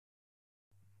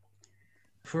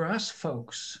for us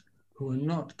folks who are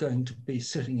not going to be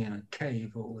sitting in a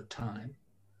cave all the time,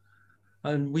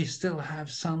 and we still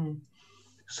have some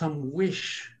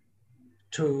wish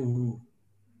to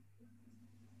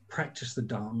practice the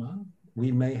Dharma, we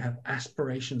may have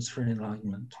aspirations for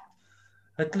enlightenment,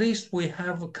 at least we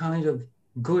have a kind of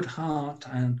good heart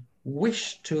and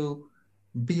wish to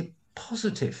be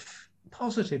positive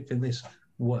in this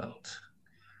world.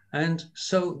 And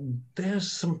so there's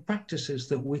some practices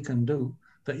that we can do,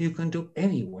 that you can do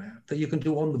anywhere, that you can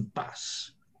do on the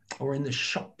bus or in the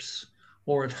shops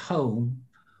or at home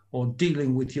or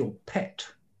dealing with your pet.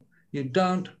 You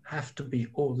don't have to be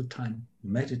all the time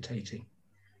meditating.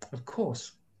 Of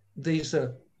course, these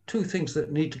are two things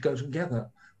that need to go together,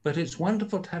 but it's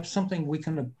wonderful to have something we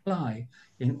can apply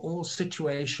in all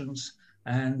situations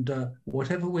and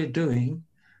whatever we're doing,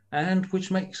 and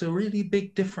which makes a really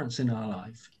big difference in our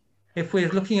life. If we're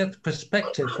looking at the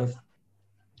perspective of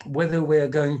whether we're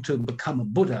going to become a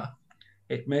Buddha,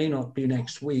 it may not be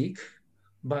next week,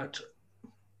 but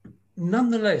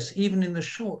nonetheless, even in the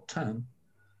short term,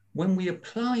 when we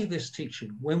apply this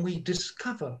teaching, when we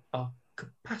discover our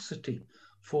capacity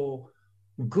for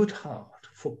good heart,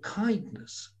 for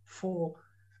kindness, for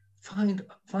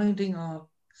finding our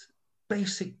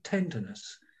basic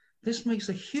tenderness, this makes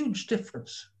a huge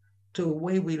difference to the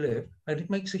way we live, and it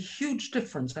makes a huge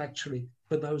difference actually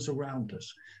for those around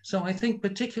us. So I think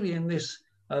particularly in this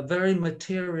very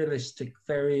materialistic,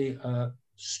 very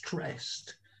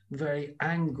stressed, very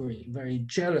angry, very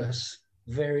jealous,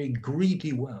 very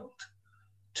greedy world,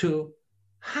 to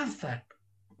have that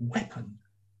weapon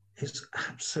is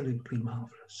absolutely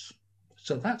marvelous.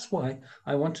 So that's why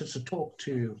I wanted to talk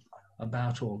to you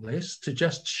about all this, to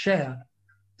just share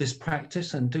this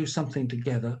practice and do something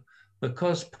together,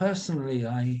 because personally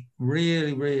I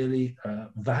really, really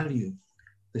value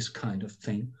this kind of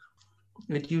thing.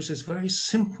 It uses very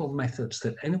simple methods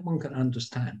that anyone can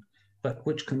understand, but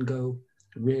which can go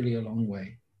really a long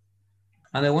way.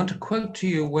 And I want to quote to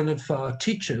you one of our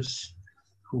teachers,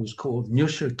 who was called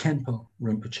Nyosho Khenpo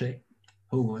Rinpoche,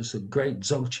 who was a great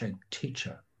Dzogchen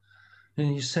teacher. And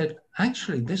he said,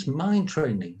 actually, this mind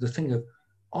training, the thing of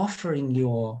offering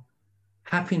your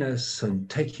happiness and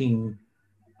taking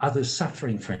others'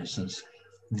 suffering, for instance,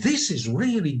 this is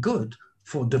really good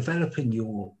for developing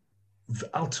your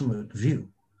ultimate view,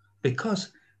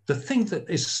 because the thing that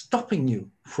is stopping you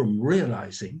from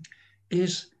realizing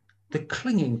is the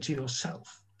clinging to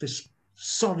yourself, this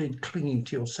solid clinging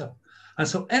to yourself. And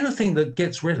so anything that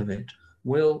gets rid of it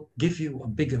will give you a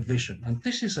bigger vision. And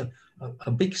this is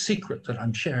a big secret that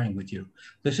I'm sharing with you.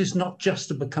 This is not just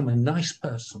to become a nice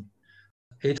person.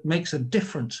 It makes a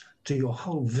difference to your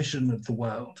whole vision of the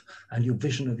world and your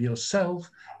vision of yourself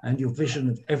and your vision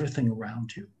of everything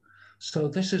around you. So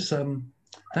this is,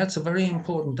 that's a very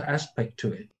important aspect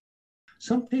to it.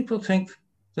 Some people think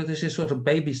that this is sort of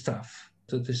baby stuff,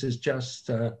 that this is just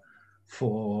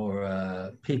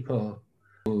for people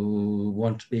who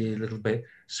want to be a little bit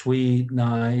sweet,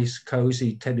 nice,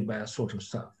 cozy, teddy bear sort of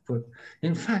stuff. But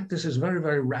in fact, this is very,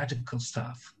 very radical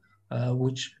stuff,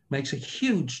 which makes a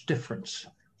huge difference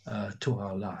to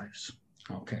our lives.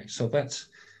 Okay, so that's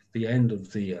the end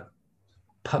of the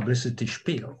publicity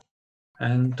spiel.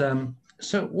 And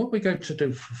so what we're going to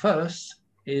do first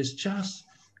is just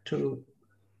to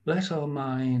let our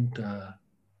mind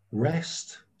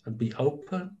rest and be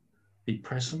open, be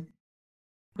present,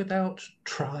 without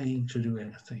trying to do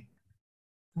anything.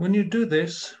 When you do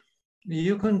this,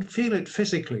 you can feel it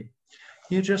physically.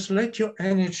 You just let your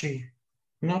energy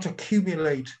not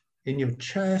accumulate in your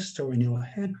chest or in your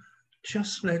head.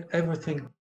 Just let everything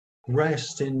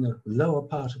rest in the lower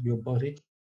part of your body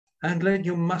and let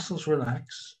your muscles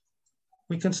relax.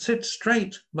 We can sit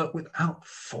straight, but without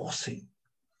forcing.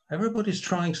 Everybody's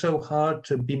trying so hard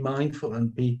to be mindful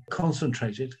and be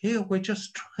concentrated. Here, we're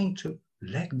just trying to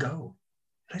let go.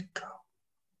 Let go.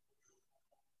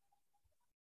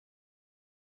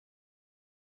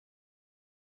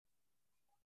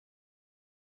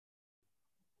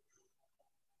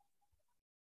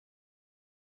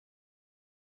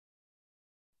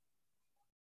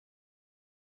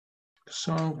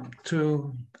 So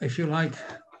to, if you like,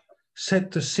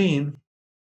 set the scene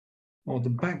or the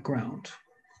background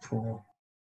for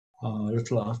our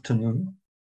little afternoon,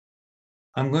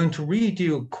 I'm going to read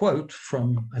you a quote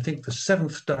from, I think, the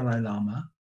 7th Dalai Lama,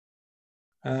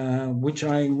 which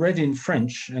I read in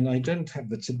French, and I don't have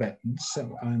the Tibetan,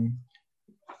 so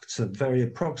it's a very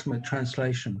approximate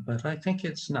translation, but I think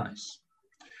it's nice.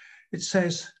 It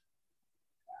says,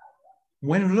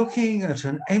 "When looking at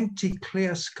an empty,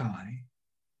 clear sky,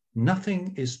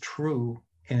 nothing is true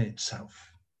in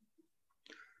itself.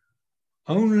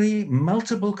 Only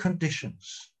multiple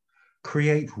conditions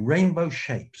create rainbow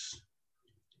shapes.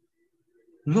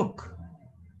 Look,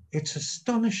 it's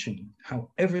astonishing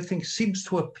how everything seems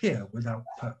to appear without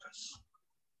purpose.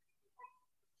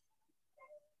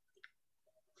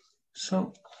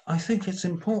 So I think it's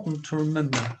important to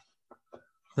remember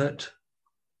that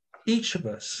each of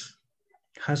us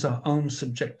has our own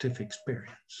subjective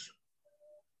experience.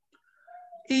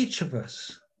 Each of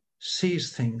us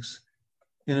sees things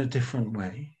in a different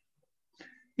way.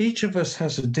 Each of us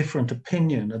has a different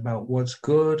opinion about what's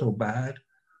good or bad,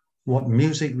 what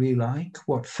music we like,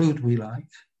 what food we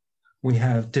like. We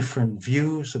have different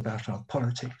views about our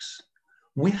politics.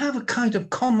 We have a kind of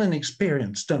common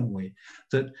experience, don't we?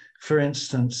 That, for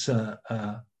instance,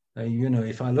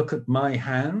 if I look at my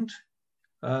hand,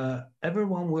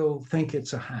 everyone will think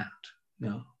it's a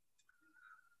hand.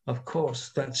 Of course,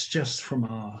 that's just from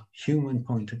our human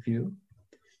point of view.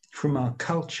 From our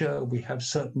culture, we have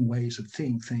certain ways of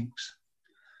seeing things.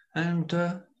 And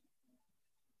the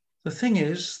thing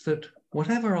is that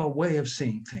whatever our way of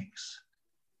seeing things,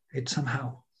 it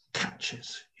somehow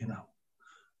catches.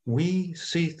 We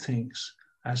see things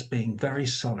as being very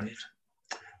solid.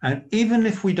 And even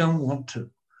if we don't want to,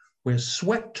 we're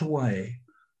swept away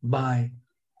by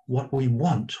what we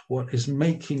want, what is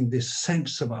making this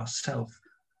sense of ourself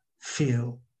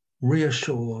feel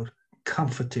reassured,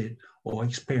 comforted, or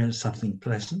experience something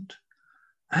pleasant.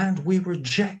 And we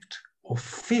reject or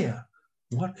fear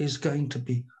what is going to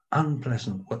be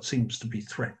unpleasant, what seems to be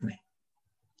threatening.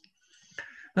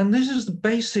 And this is the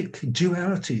basic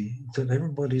duality that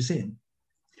everybody's in.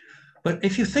 But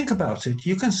if you think about it,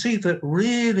 you can see that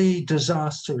really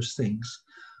disastrous things,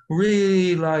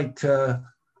 really like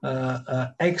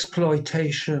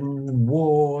exploitation,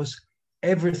 wars,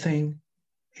 everything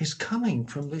is coming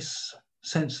from this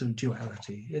sense of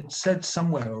duality. It's said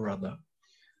somewhere or other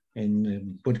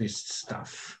in Buddhist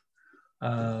stuff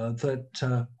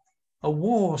that a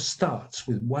war starts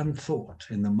with one thought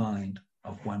in the mind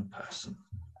of one person.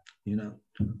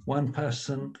 One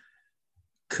person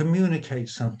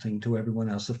communicates something to everyone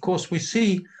else. Of course, we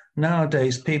see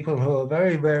nowadays people who are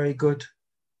very, very good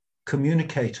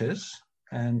communicators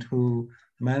and who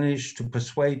manage to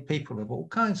persuade people of all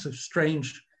kinds of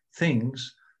strange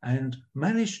things and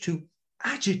manage to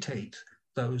agitate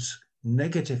those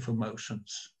negative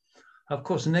emotions. Of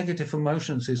course, negative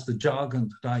emotions is the jargon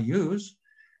that I use.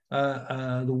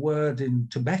 The word in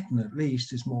Tibetan, at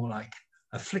least, is more like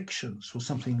afflictions or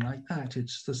something like that.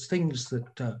 It's the things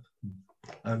that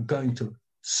are going to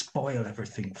spoil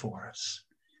everything for us.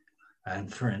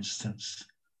 And for instance,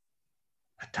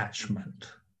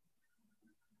 attachment,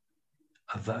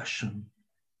 aversion,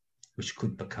 which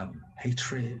could become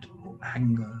hatred or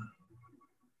anger,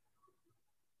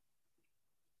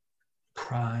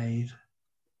 pride,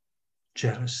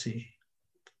 jealousy,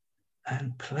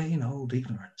 and plain old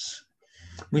ignorance.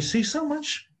 We see so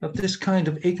much of this kind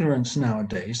of ignorance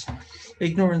nowadays,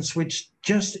 ignorance which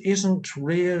just isn't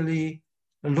really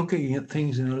looking at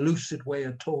things in a lucid way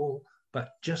at all, but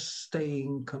just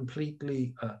staying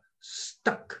completely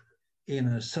stuck in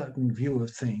a certain view of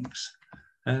things.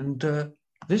 And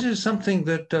this is something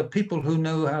that people who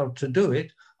know how to do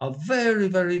it are very,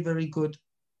 very, very good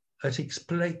at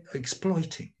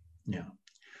exploiting.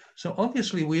 So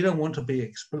obviously we don't want to be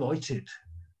exploited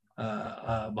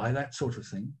by that sort of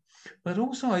thing. But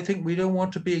also I think we don't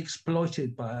want to be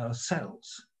exploited by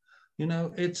ourselves.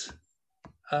 It's,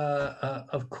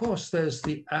 of course, there's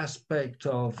the aspect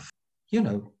of,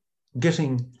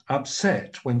 getting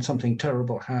upset when something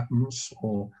terrible happens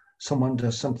or someone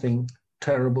does something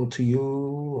terrible to you,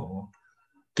 or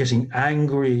getting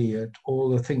angry at all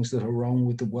the things that are wrong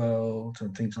with the world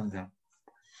and things like that.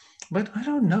 But I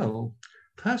don't know.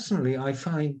 Personally, I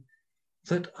find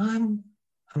that I'm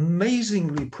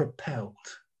amazingly propelled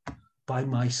by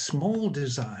my small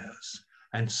desires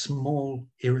and small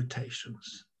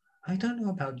irritations. I don't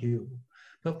know about you,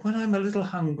 but when I'm a little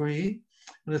hungry,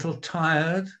 a little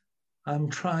tired,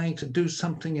 I'm trying to do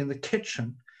something in the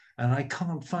kitchen and I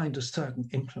can't find a certain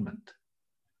implement,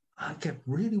 I get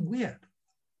really weird.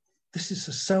 This is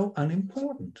so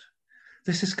unimportant.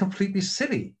 This is completely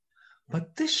silly.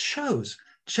 But this shows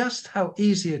just how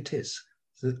easy it is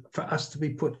for us to be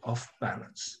put off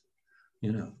balance,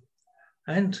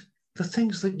 And the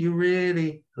things that you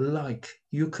really like,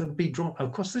 you can be drawn.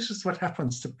 Of course, this is what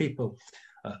happens to people,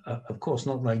 of course,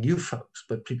 not like you folks,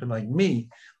 but people like me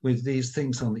with these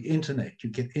things on the internet. You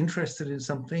get interested in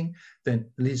something, then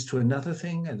leads to another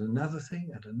thing and another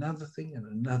thing and another thing and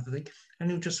another thing, and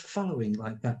you're just following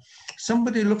like that.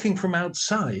 Somebody looking from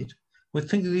outside would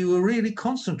think that you were really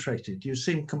concentrated. You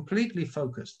seem completely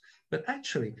focused. but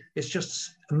actually it's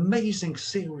just amazing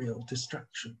serial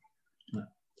distraction.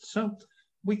 So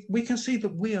we can see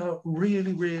that we are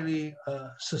really, really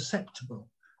susceptible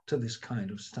to this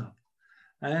kind of stuff.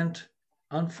 And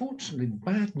unfortunately,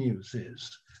 bad news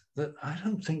is that I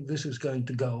don't think this is going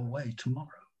to go away tomorrow.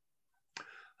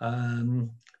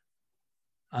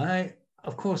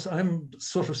 Of course, I'm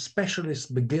sort of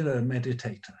specialist beginner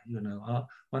meditator. You know,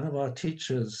 one of our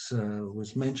teachers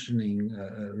was mentioning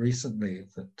recently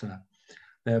that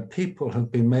there are people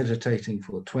who've been meditating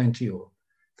for 20 or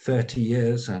 30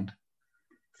 years, and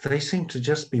they seem to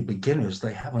just be beginners.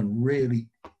 They haven't really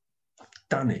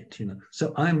done it, you know.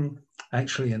 So I'm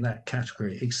actually in that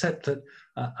category, except that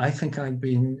I think I've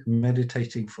been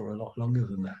meditating for a lot longer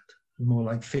than that, more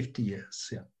like 50 years.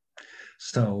 Yeah.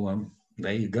 So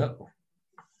there you go.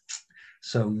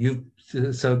 So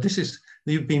this is,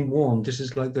 you've been warned. This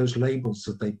is like those labels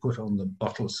that they put on the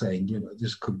bottle saying, you know,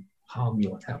 this could harm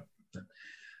your health.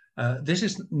 This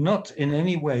is not in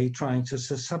any way trying to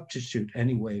substitute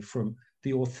anyway from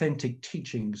the authentic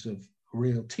teachings of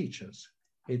real teachers.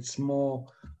 It's more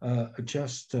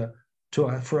just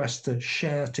for us to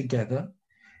share together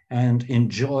and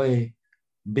enjoy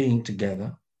being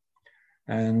together,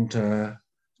 and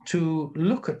to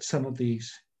look at some of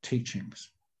these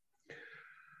teachings.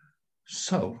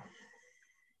 So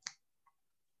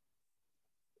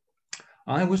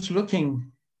I was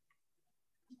looking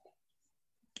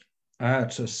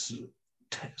at a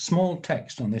small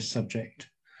text on this subject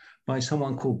by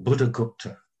someone called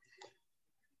Buddhagupta.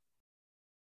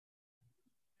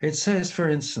 It says, for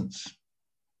instance,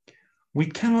 we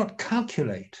cannot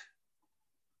calculate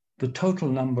the total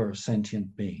number of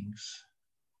sentient beings,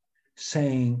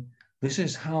 saying this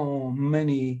is how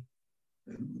many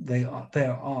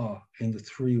there are in the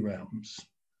three realms.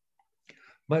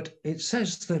 But it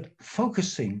says that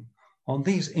focusing on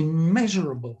these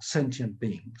immeasurable sentient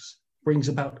beings brings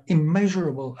about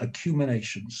immeasurable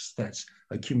accumulations, that's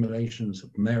accumulations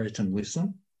of merit and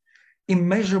wisdom,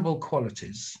 immeasurable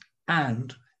qualities,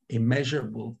 and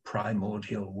immeasurable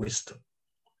primordial wisdom.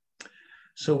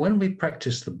 So when we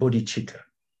practice the bodhicitta,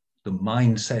 the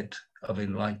mindset of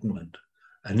enlightenment,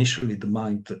 initially the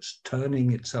mind that's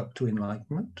turning itself to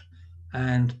enlightenment,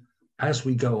 and as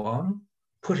we go on,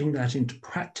 putting that into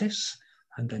practice,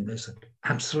 and then there's an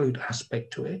absolute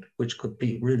aspect to it, which could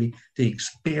be really the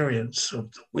experience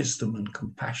of the wisdom and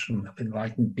compassion of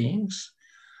enlightened beings.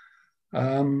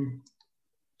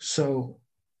 So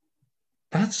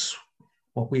that's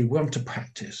what we want to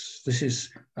practice. This is,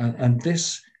 and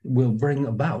this will bring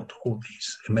about all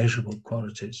these immeasurable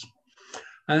qualities.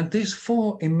 And these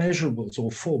four immeasurables, or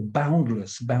four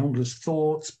boundless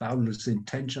thoughts, boundless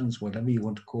intentions, whatever you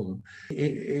want to call them,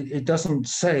 it doesn't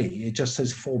say, it just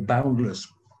says four boundless,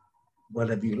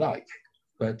 whatever you like,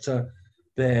 but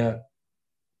they're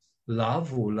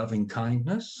love or loving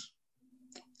kindness,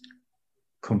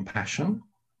 compassion,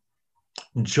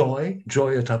 joy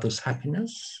at others'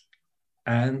 happiness,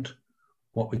 and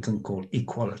what we can call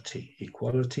equality,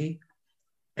 equanimity,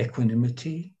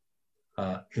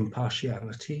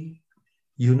 impartiality,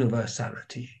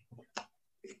 universality.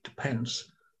 It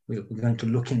depends. We're going to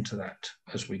look into that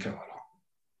as we go along.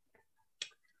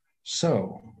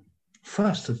 So,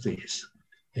 first of these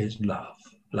is love,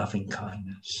 loving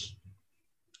kindness.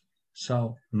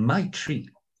 So, Maitri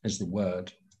is the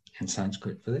word in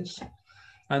Sanskrit for this,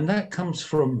 and that comes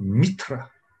from mitra,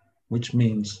 which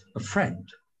means a friend.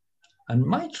 And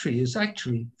Maitri is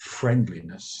actually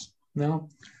friendliness. Now,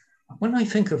 when I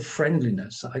think of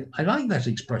friendliness, I like that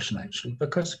expression actually,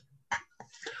 because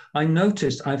I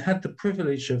noticed I've had the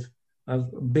privilege of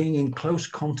being in close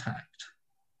contact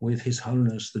with His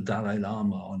Holiness the Dalai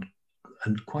Lama on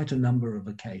quite a number of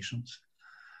occasions.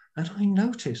 And I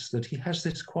noticed that he has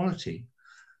this quality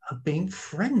of being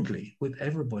friendly with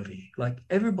everybody, like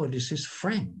everybody's his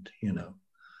friend, you know,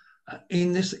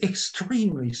 in this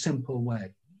extremely simple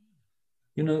way.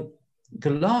 You know, the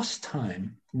last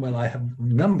time, well, I have a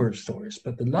number of stories,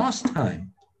 but the last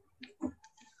time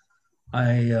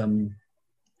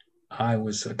I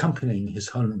was accompanying His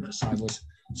Holiness, I was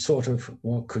sort of,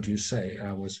 what could you say?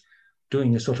 I was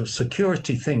doing a sort of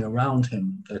security thing around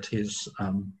him at his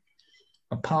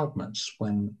apartments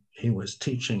when he was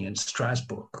teaching in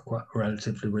Strasbourg quite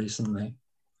relatively recently.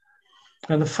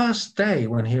 And the first day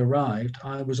when he arrived,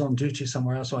 I was on duty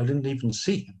somewhere else, so I didn't even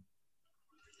see him.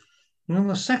 And on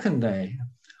the second day,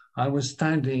 I was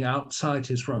standing outside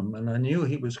his room, and I knew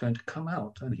he was going to come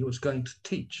out and he was going to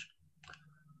teach.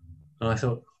 And I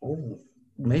thought, oh,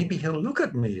 maybe he'll look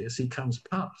at me as he comes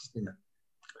past, you know.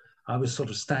 I was sort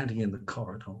of standing in the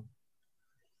corridor.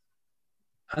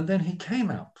 And then he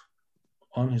came out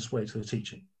on his way to the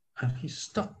teaching. And he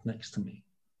stopped next to me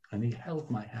and he held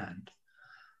my hand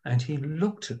and he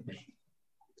looked at me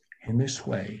in this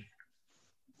way.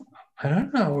 I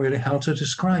don't know really how to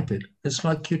describe it. It's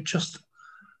like you just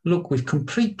look with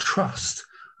complete trust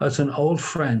at an old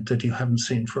friend that you haven't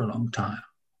seen for a long time.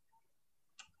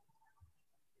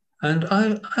 And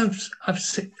I've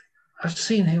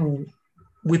seen him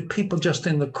with people just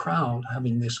in the crowd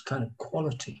having this kind of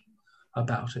quality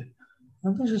about it.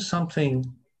 And this is something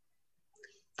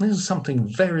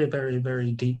very, very,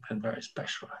 very deep and very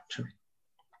special, actually.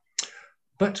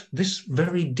 But this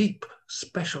very deep,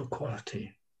 special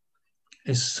quality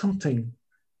is something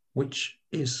which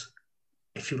is,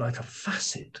 if you like, a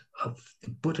facet of the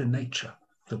Buddha nature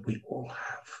that we all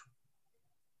have.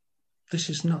 This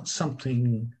is not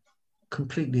something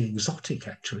completely exotic,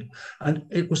 actually. And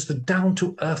it was the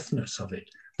down-to-earthness of it.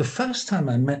 The first time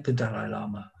I met the Dalai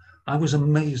Lama, I was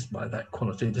amazed by that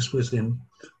quality. This was in,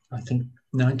 I think,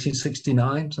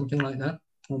 1969, something like that,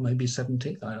 or maybe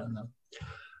 70, I don't know.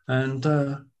 And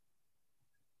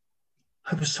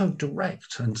I was so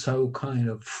direct and so kind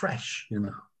of fresh, you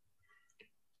know.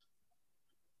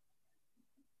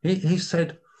 He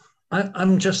said,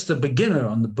 I'm just a beginner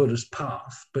on the Buddha's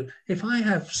path, but if I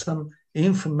have some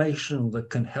information that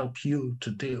can help you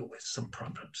to deal with some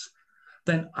problems,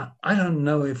 then I don't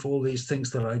know if all these things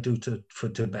that I do for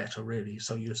Tibet are really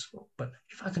so useful. But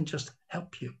if I can just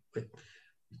help you with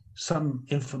some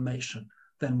information,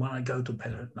 then when I go to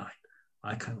bed at night,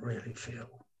 I can really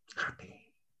feel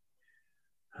happy.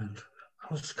 And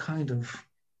I was kind of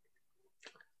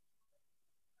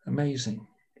amazing.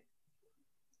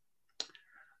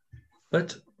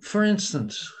 But for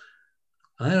instance,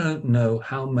 I don't know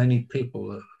how many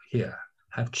people here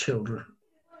have children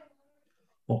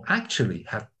or actually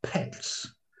have pets,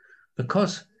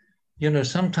 because, you know,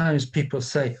 sometimes people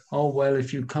say, oh, well,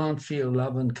 if you can't feel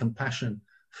love and compassion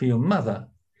for your mother,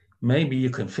 maybe you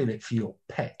can feel it for your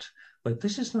pet. But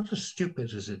this is not as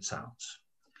stupid as it sounds.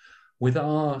 With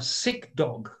our sick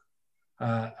dog,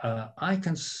 I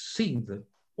can see that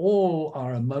all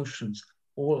our emotions,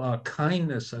 all our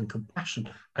kindness and compassion,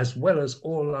 as well as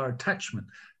all our attachment,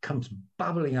 comes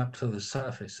bubbling up to the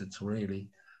surface. It's really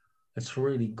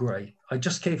great. I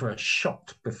just gave her a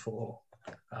shot before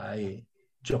I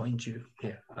joined you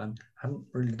here. I haven't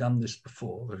really done this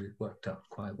before, but it worked out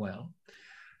quite well.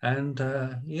 And,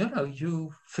 you know,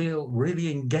 you feel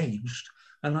really engaged.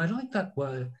 And I like that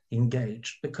word,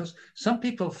 engaged, because some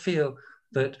people feel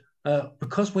that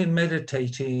because we're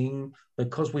meditating,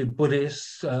 because we're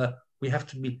Buddhists, we have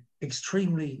to be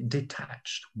extremely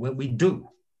detached. Well, we do.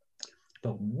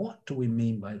 But what do we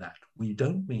mean by that? We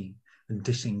don't mean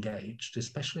disengaged,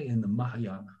 especially in the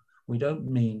Mahayana. We don't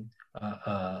mean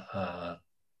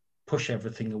push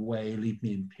everything away, leave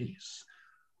me in peace.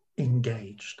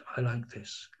 Engaged, I like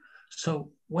this.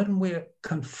 So when we're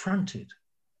confronted,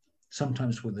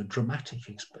 sometimes with a dramatic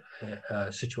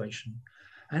situation,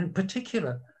 and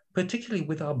particularly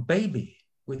with our baby,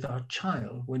 with our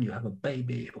child, when you have a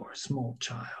baby or a small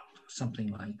child,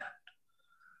 something like that,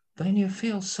 then you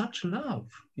feel such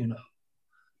love, you know.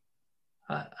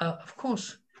 Of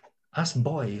course, us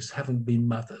boys haven't been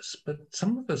mothers, but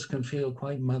some of us can feel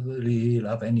quite motherly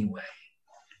love anyway,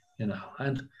 you know.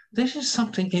 And this is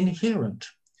something inherent.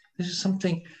 This is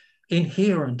something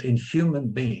inherent in human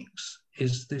beings,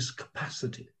 is this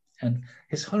capacity. And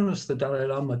His Holiness the Dalai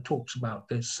Lama talks about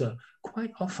this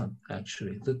quite often,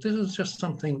 actually, that this is just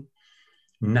something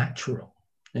natural.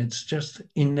 It's just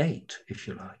innate, if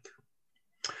you like.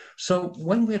 So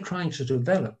when we're trying to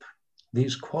develop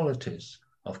these qualities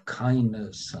of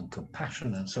kindness and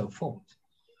compassion and so forth,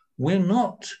 we're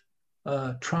not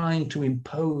trying to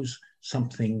impose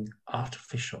something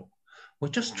artificial. We're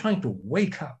just trying to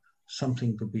wake up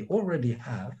something that we already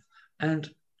have and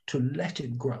to let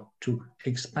it grow, to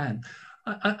expand.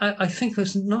 I think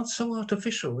it's not so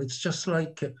artificial. It's just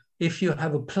like if you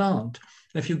have a plant,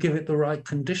 if you give it the right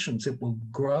conditions, it will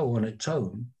grow on its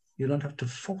own. You don't have to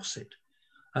force it.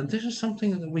 And this is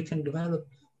something that we can develop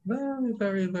very,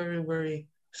 very, very, very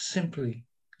simply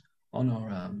on our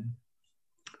own.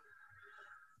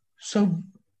 So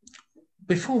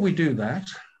before we do that,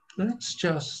 let's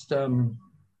just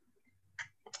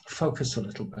focus a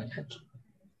little bit.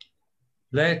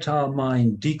 Let our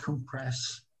mind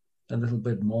decompress a little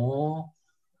bit more.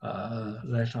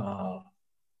 Let ourselves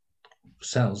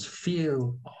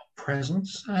feel our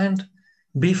presence and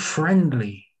be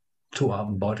friendly to our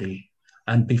body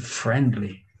and be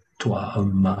friendly to our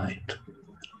own mind.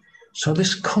 So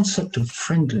this concept of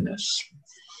friendliness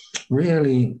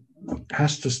really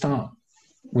has to start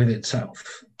with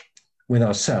itself, with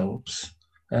ourselves.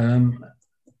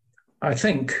 I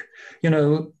think, you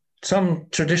know, some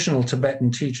traditional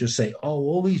Tibetan teachers say, oh,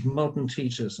 all these modern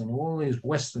teachers and all these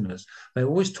Westerners, they're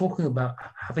always talking about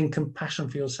having compassion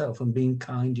for yourself and being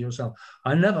kind to yourself.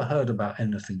 I never heard about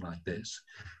anything like this.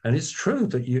 And it's true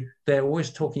that they're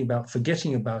always talking about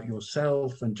forgetting about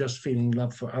yourself and just feeling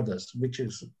love for others, which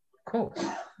is, of course,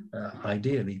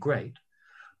 ideally great.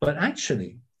 But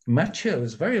actually, Mathieu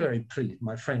was very, very pleased.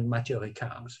 My friend Mathieu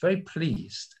Ricard was very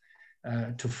pleased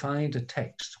to find a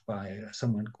text by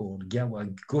someone called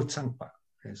Gyalwa Gotsangpa,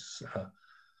 this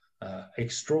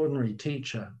extraordinary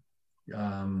teacher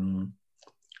who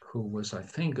was, I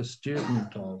think, a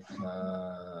student of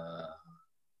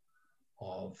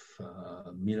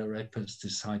Milarepa's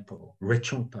disciple,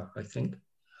 Rechungpa, I think.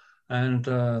 And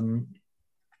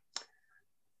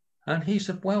he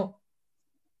said, well,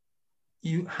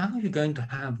 how are you going to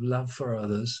have love for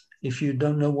others if you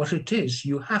don't know what it is?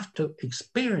 You have to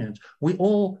experience. We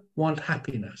all want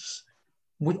happiness.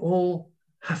 We all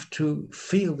have to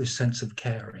feel this sense of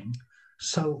caring.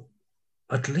 So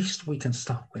at least we can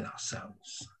start with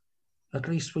ourselves. At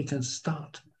least we can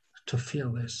start to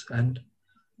feel this and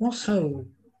also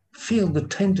feel the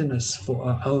tenderness for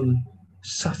our own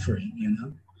suffering, you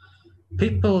know.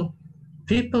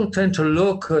 People tend to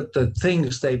look at the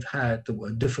things they've had that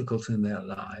were difficult in their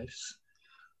lives,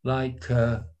 like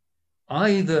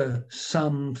either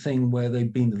something where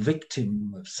they've been the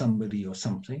victim of somebody or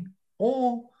something,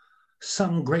 or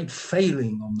some great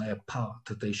failing on their part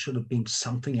that they should have been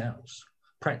something else,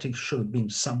 practically should have been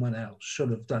someone else,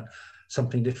 should have done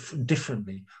something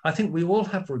differently. I think we all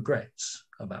have regrets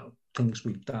about things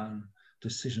we've done,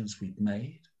 decisions we've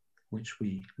made, which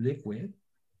we live with.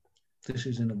 This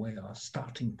is, in a way, our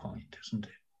starting point, isn't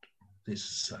it?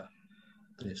 This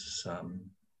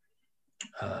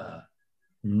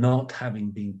not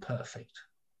having been perfect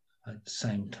at the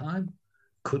same time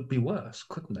could be worse,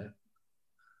 couldn't it?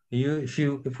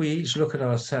 If we each look at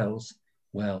ourselves,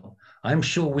 well, I'm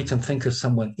sure we can think of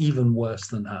someone even worse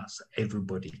than us.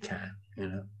 Everybody can, you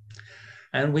know.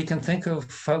 And we can think of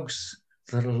folks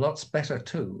that are lots better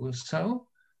too. So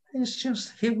it's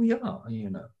just, here we are,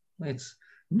 you know. It's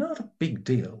not a big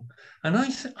deal. And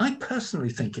I personally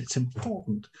think it's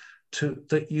important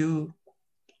that you,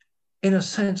 in a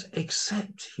sense,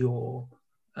 accept your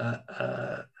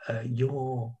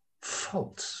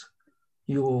faults,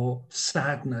 your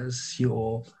sadness,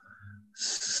 your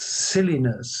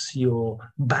silliness, your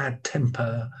bad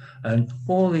temper, and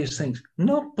all these things.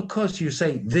 Not because you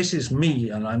say, this is me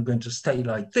and I'm going to stay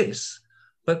like this,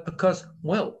 but because,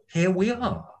 well, here we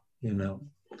are, you know.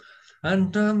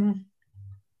 And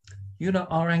you know,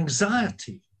 our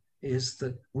anxiety is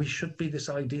that we should be this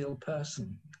ideal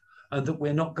person and that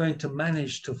we're not going to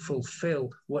manage to fulfill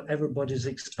what everybody's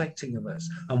expecting of us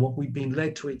and what we've been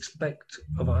led to expect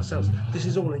of ourselves. This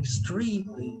is all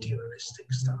extremely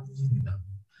dualistic stuff, you know.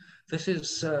 This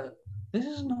is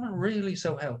not really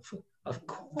so helpful. Of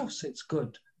course, it's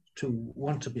good to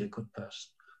want to be a good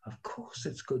person. Of course,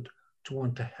 it's good to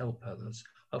want to help others.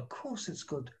 Of course, it's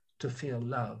good to feel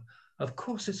love. Of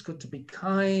course, it's good to be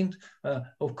kind.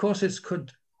 Of course, it's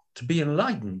good to be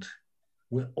enlightened.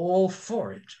 We're all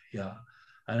for it, yeah.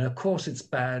 And of course, it's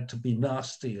bad to be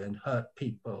nasty and hurt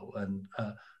people and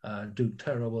do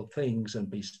terrible things and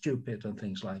be stupid and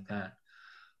things like that.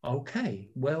 Okay,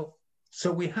 well,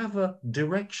 so we have a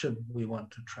direction we want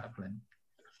to travel in.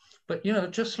 But, you know,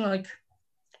 just like,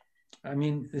 I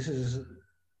mean, this is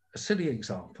a silly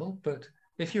example, but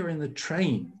if you're in the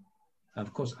train,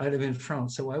 of course, I live in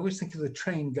France, so I always think of the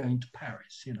train going to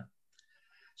Paris, you know.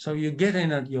 So you get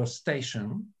in at your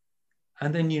station,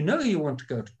 and then you know you want to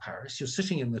go to Paris, you're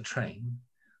sitting in the train,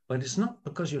 but it's not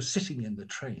because you're sitting in the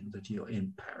train that you're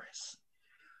in Paris.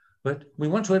 But we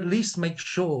want to at least make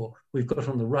sure we've got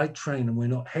on the right train and we're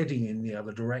not heading in the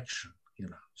other direction, you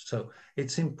know. So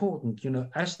it's important, you know,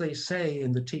 as they say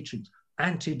in the teachings,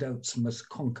 antidotes must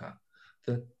conquer,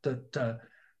 that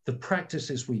the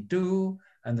practices we do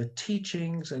and the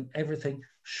teachings and everything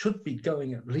should be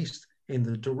going at least in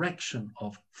the direction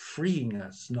of freeing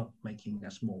us, not making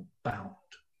us more bound.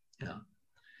 Yeah.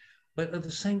 But at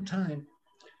the same time,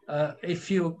 if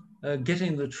you get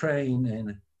in the train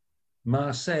in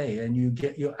Marseille and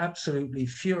you're absolutely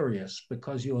furious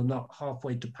because you're not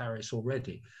halfway to Paris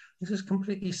already, this is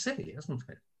completely silly, isn't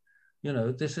it? You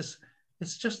know,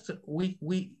 it's just that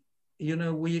we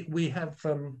have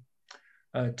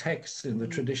texts in the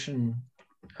tradition,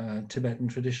 Tibetan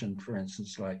tradition, for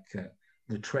instance, like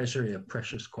the Treasury of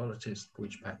Precious Qualities,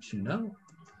 which perhaps you know,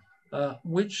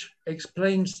 which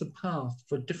explains the path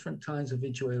for different kinds of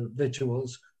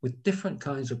individuals with different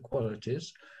kinds of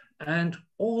qualities and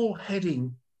all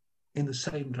heading in the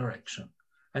same direction,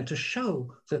 and to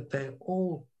show that they're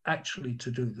all actually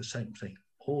to do the same thing,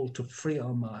 all to free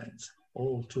our minds,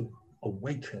 all to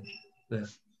awaken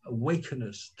us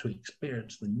to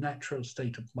experience the natural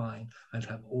state of mind and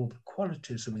have all the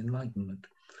qualities of enlightenment.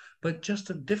 But just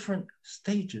at different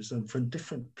stages and for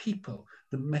different people,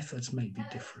 the methods may be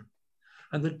different.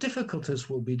 And the difficulties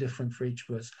will be different for each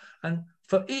of us. And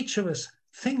for each of us,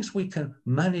 things we can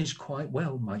manage quite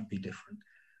well might be different.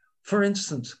 For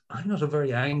instance, I'm not a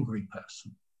very angry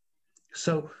person.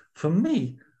 So for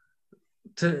me,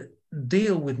 to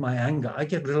deal with my anger, I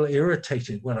get a little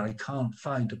irritated when I can't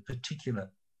find a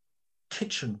particular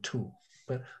kitchen tool.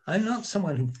 But I'm not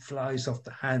someone who flies off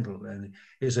the handle and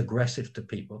is aggressive to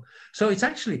people. So it's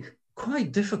actually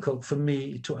quite difficult for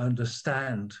me to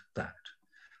understand that.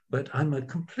 But I'm a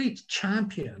complete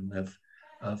champion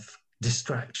of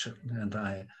distraction, and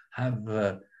I have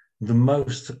the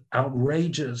most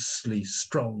outrageously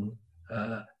strong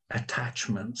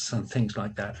attachments and things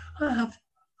like that. I have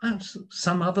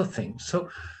some other things. So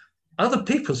other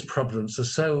people's problems are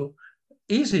so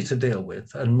easy to deal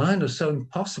with, and mine are so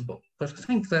impossible. But I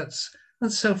think that's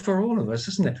so for all of us,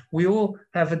 isn't it? We all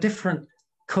have a different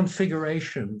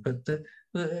configuration, but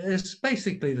it's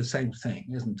basically the same thing,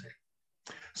 isn't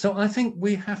it? So I think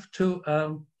we have to,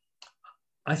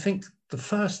 I think the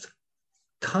first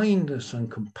kindness and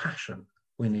compassion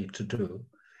we need to do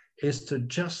is to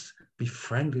just be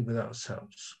friendly with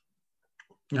ourselves.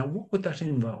 Now, what would that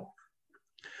involve?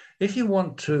 If you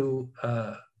want to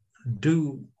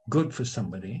do good for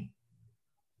somebody,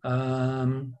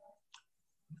 for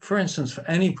instance, for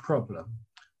any problem,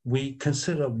 we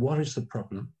consider what is the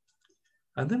problem,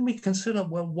 and then we consider,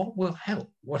 well, what will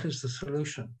help? What is the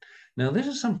solution? Now, this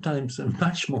is sometimes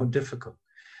much more difficult.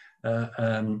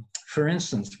 For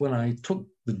instance, when I took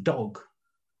the dog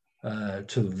to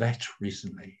the vet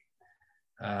recently,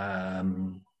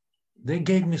 they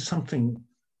gave me something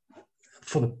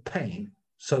for the pain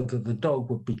so that the dog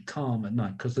would be calm at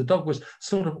night, because the dog was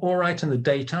sort of all right in the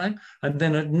daytime, and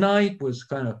then at night was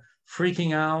kind of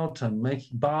freaking out and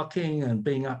barking and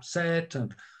being upset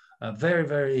and very,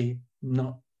 very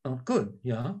not good,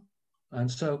 yeah.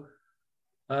 And so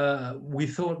we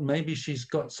thought maybe she's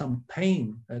got some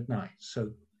pain at night.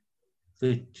 So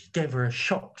they gave her a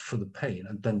shot for the pain,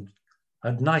 and then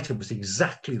at night it was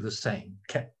exactly the same.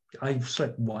 I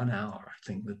slept 1 hour, I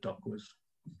think the dog was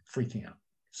freaking out.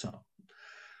 So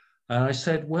and I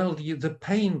said, well, the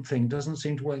pain thing doesn't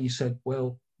seem to work. He said,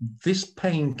 well, this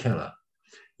painkiller,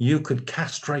 you could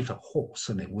castrate a horse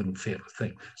and it wouldn't feel a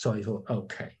thing. So I thought,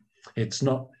 okay, it's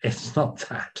not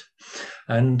that.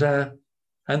 And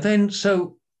then,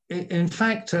 so in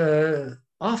fact,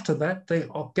 after that, they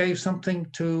gave something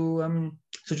to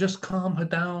just calm her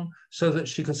down so that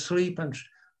she could sleep, and she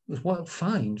was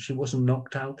fine. She wasn't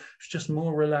knocked out. She's just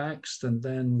more relaxed, and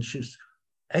then she's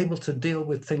able to deal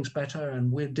with things better, and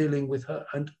we're dealing with her.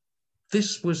 And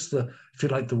this was if you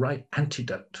like, the right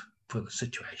antidote for the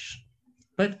situation.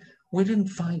 But we didn't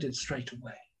find it straight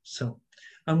away. So,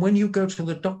 and when you go to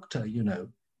the doctor, you know,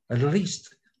 at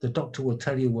least the doctor will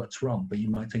tell you what's wrong, but you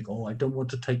might think, oh, I don't want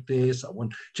to take this. I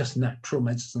want just natural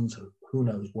medicines. Or who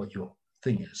knows what your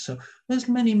thing is. So there's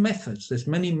many methods. There's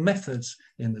many methods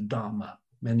in the Dharma,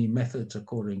 many methods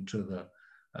according to the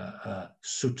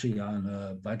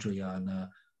Sutrayana, Vajrayana,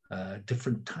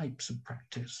 different types of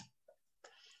practice.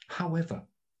 However,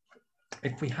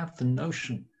 if we have the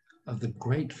notion of the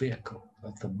great vehicle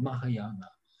of the Mahayana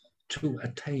to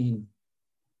attain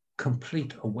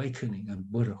complete awakening and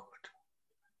Buddhahood,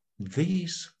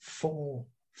 these four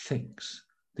things,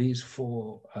 these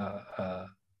four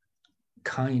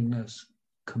kindness,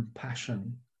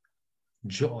 compassion,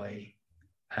 joy,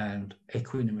 and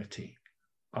equanimity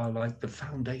are like the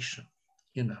foundation.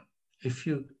 You know, if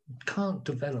you can't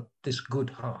develop this good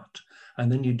heart,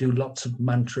 and then you do lots of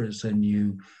mantras and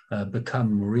you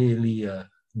become really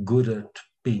good at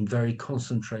being very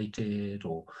concentrated,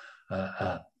 or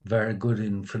very good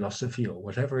in philosophy, or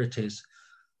whatever it is,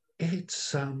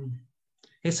 it's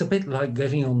a bit like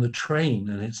getting on the train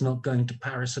and it's not going to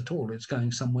Paris at all. It's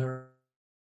going somewhere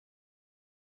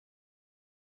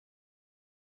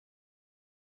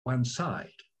one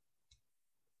side.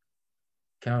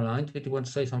 Caroline, did you want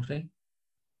to say something?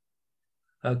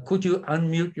 Could you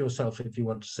unmute yourself if you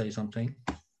want to say something?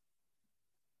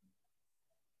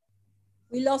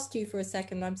 We lost you for a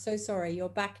second. I'm so sorry. You're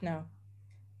back now.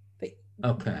 But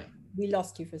okay. We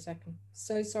lost you for a second.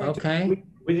 So sorry. Okay.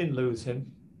 We didn't lose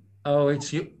him. Oh,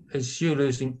 it's you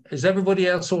losing. Is everybody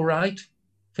else all right?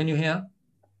 Can you hear?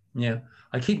 Yeah.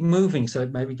 I keep moving, so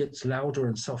it maybe gets louder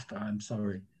and softer. I'm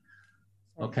sorry.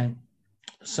 Okay.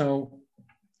 So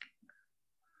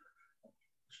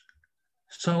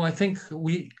So I think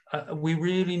we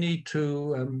really need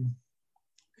to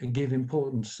give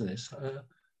importance to this.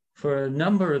 For a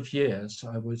number of years,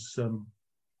 I was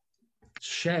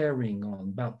sharing on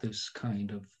about this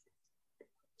kind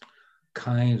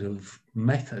of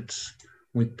methods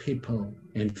with people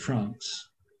in France.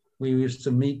 We used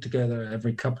to meet together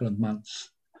every couple of months,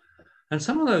 and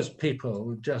some of those people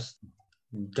were just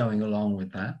going along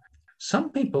with that.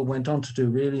 Some people went on to do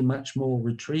really much more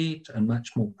retreat and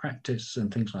much more practice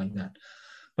and things like that.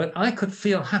 But I could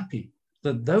feel happy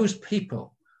that those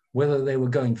people, whether they were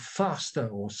going faster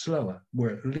or slower, were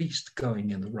at least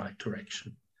going in the right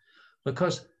direction.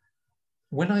 Because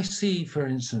when I see, for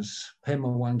instance,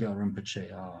 Pema Wangyal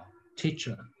Rinpoche, our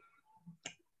teacher,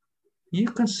 you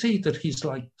can see that he's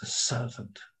like the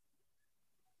servant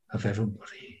of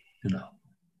everybody,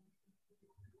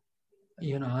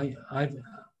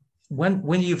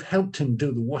 when you've helped him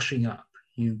do the washing up,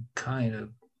 you kind of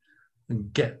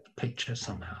get the picture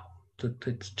somehow. That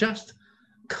it's just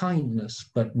kindness,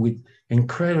 but with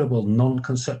incredible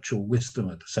non-conceptual wisdom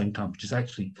at the same time, which is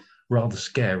actually rather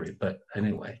scary. But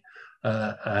anyway,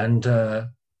 once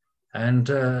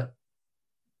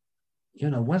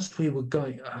we were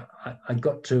going, I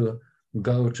got to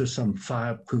go to some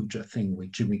fire puja thing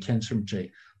with Jimmy Kensrum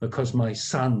because my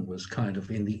son was kind of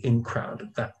in the in crowd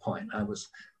at that point. I was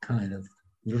kind of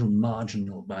a little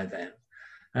marginal by then.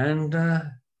 And,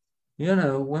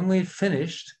 when we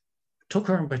finished,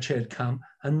 Tuka Rinpoche had come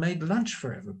and made lunch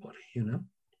for everybody,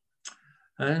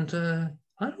 And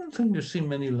I don't think we've seen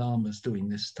many lamas doing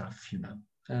this stuff,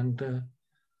 And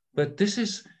but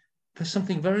there's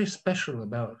something very special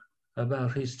about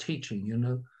his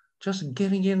teaching, just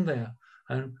getting in there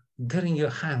and getting your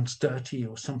hands dirty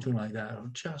or something like that, or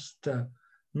just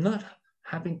not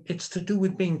having, it's to do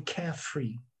with being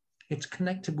carefree. It's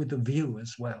connected with the view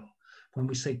as well. When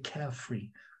we say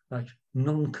carefree, like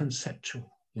non-conceptual,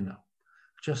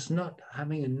 just not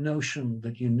having a notion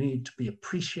that you need to be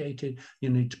appreciated, you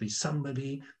need to be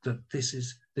somebody, that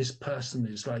this person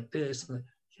is like this,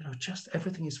 just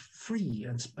everything is free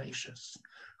and spacious.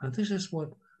 And this is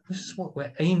what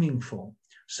we're aiming for.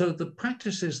 So the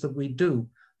practices that we do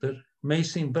that may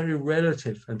seem very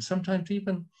relative and sometimes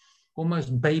even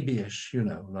almost babyish,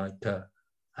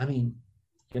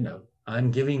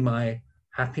 I'm giving my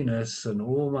happiness and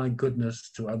all my goodness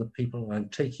to other people. I'm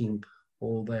taking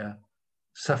all their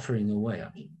suffering away.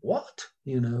 I mean, what?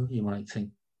 You might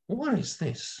think, what is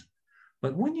this?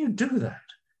 But when you do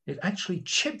that, it actually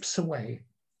chips away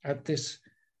at this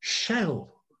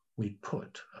shell we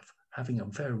put of having a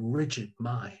very rigid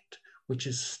mind, which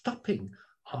is stopping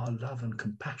our love and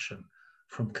compassion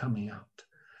from coming out.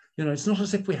 It's not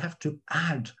as if we have to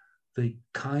add the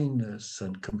kindness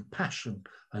and compassion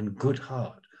and good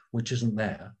heart, which isn't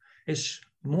there. It's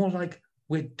more like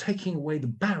we're taking away the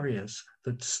barriers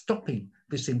that's stopping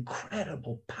this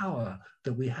incredible power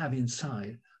that we have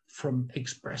inside from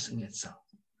expressing itself.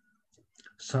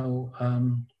 So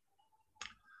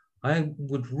I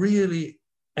would really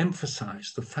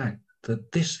emphasize the fact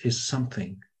that this is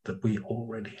something that we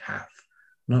already have,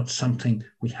 not something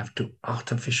we have to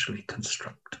artificially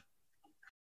construct.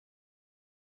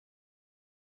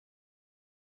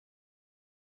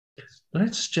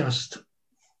 Let's just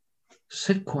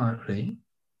sit quietly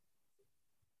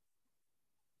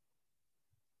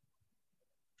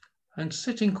and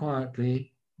sitting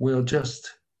quietly, we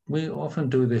often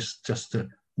do this just to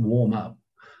warm up.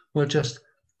 We'll just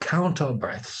count our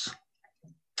breaths,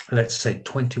 let's say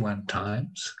 21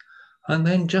 times, and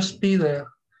then just be there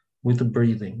with the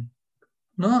breathing,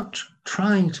 not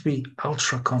trying to be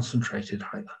ultra concentrated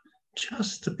either,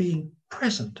 just to be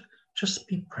present, just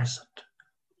be present.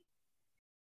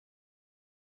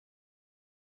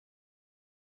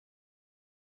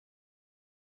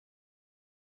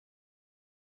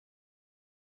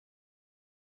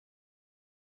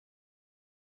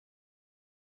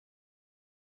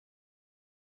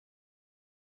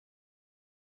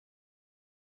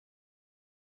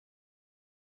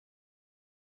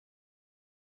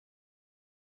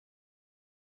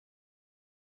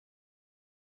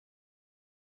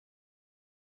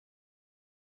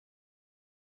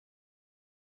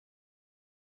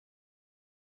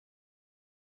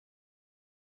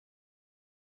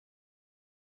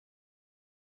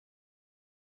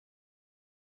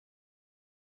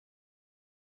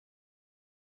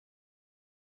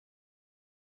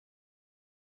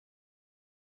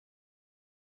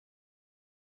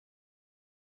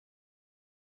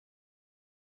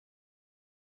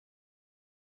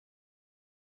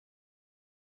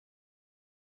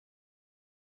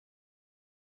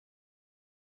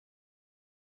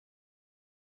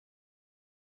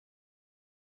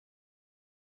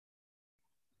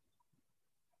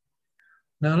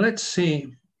 Now let's see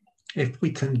if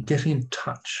we can get in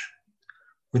touch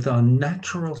with our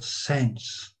natural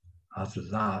sense of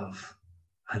love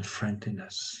and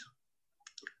friendliness.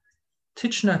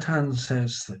 Thich Nhat Hanh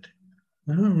says that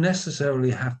you don't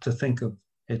necessarily have to think of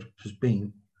it as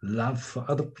being love for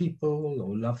other people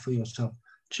or love for yourself,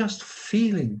 just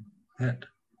feeling that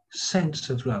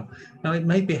sense of love. Now, it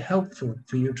may be helpful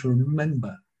for you to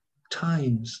remember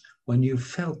times when you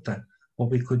felt that,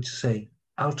 what we could say,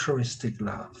 altruistic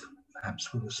love,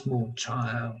 perhaps with a small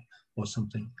child or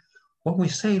something. When we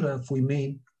say love, we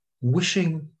mean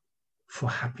wishing for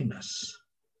happiness.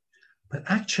 But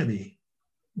actually,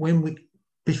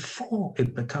 before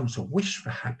it becomes a wish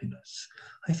for happiness,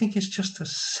 I think it's just a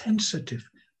sensitive,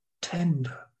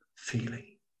 tender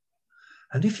feeling.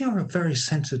 And if you're a very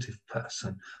sensitive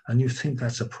person and you think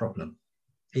that's a problem,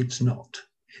 it's not.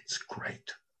 It's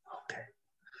great. Okay.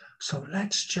 So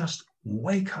let's just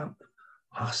wake up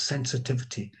our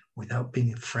sensitivity without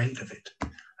being afraid of it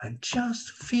and just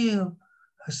feel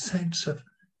a sense of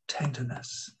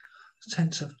tenderness, a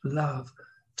sense of love,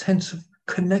 a sense of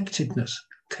connectedness,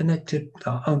 connected with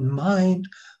our own mind,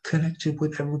 connected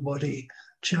with everybody,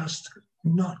 just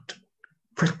not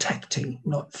protecting,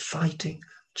 not fighting,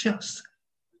 just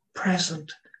present,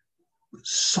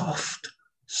 soft,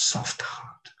 soft heart.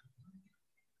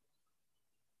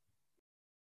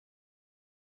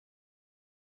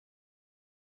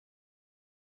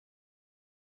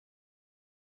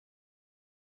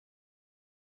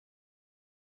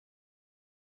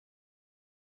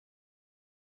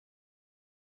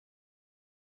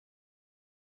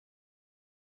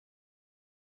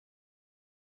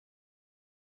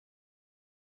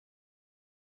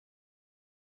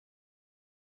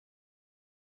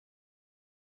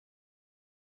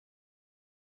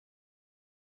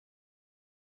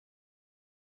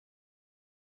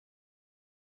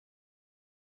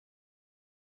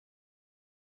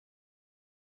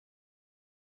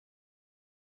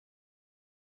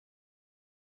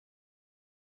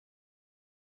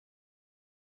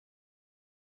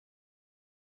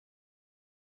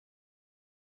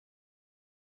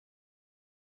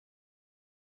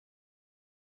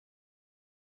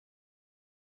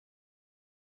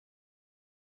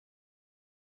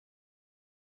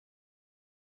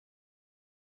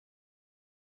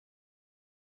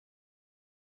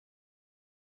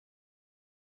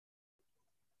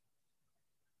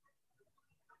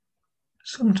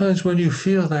 Sometimes when you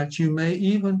feel that, you may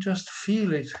even just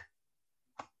feel it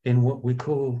in what we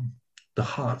call the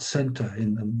heart center,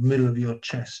 in the middle of your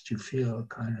chest. You feel a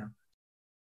kind of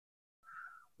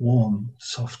warm,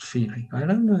 soft feeling. I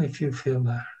don't know if you feel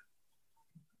that.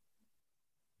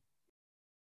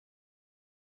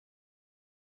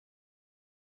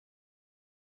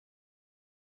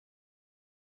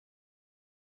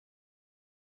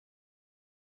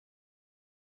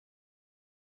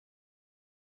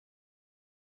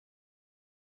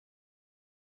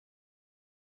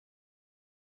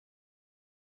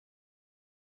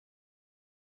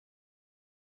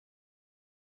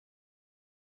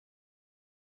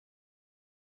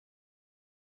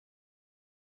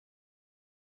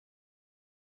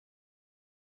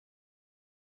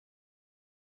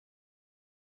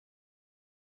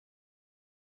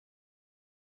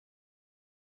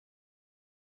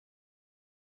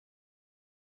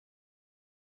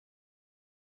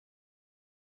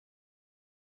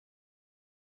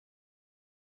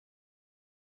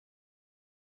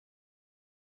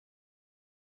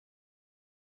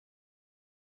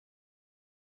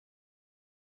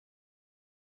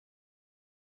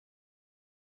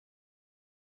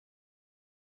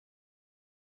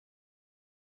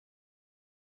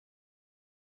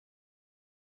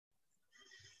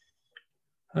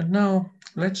 And now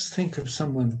let's think of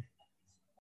someone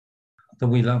that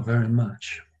we love very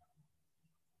much.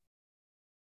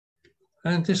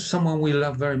 And this someone we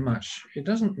love very much, it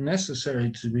doesn't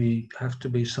necessarily have to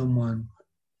be someone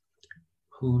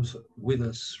who's with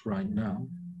us right now.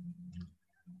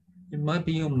 It might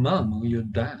be your mum or your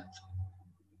dad.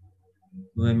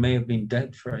 They may have been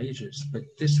dead for ages, but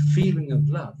this feeling of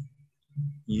love,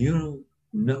 you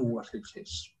know what it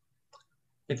is.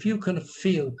 If you can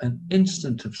feel an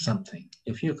instant of something,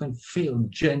 if you can feel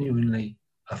genuinely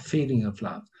a feeling of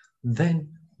love, then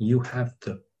you have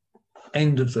the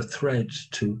end of the thread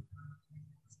to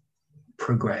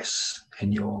progress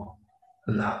in your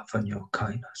love and your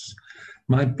kindness.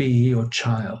 Might be your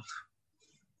child.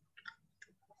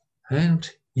 And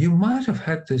you might have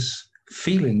had this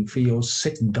feeling for your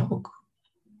sick dog.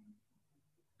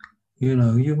 You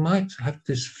know, you might have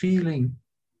this feeling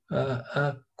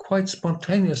quite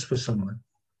spontaneous for someone.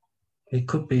 It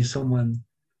could be someone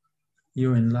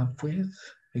you're in love with.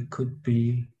 It could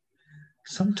be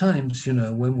sometimes,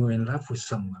 when we're in love with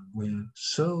someone, we're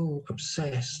so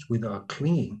obsessed with our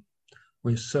clinging.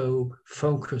 We're so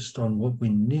focused on what we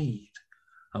need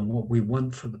and what we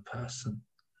want for the person.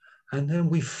 And then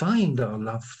we find our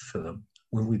love for them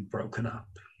when we've broken up,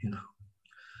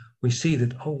 We see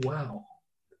that, oh, wow,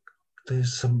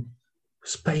 there's some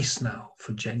space now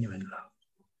for genuine love.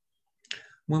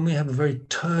 When we have a very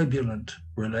turbulent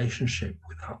relationship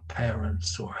with our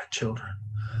parents or our children,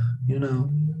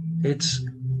 it's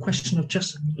a question of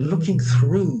just looking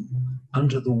through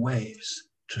under the waves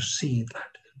to see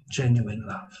that genuine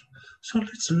love. So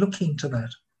let's look into that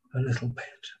a little bit.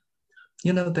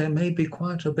 There may be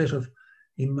quite a bit of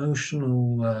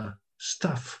emotional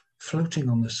stuff floating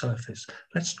on the surface.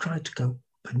 Let's try to go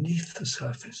beneath the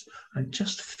surface and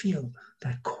just feel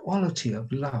that quality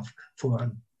of love for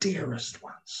our dearest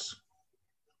ones.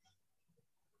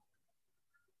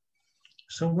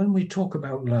 So when we talk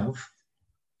about love,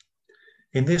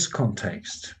 in this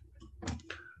context,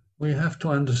 we have to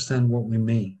understand what we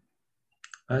mean.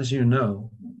 As you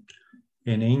know,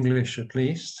 in English at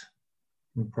least,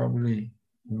 and probably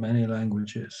in many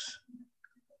languages,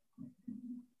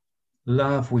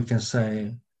 love, we can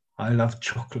say, I love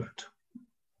chocolate,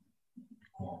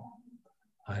 or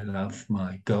I love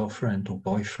my girlfriend or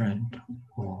boyfriend,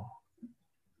 or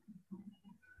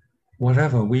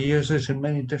whatever. We use it in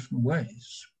many different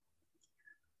ways.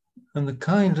 And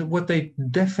what they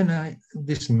define,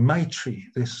 this maitri,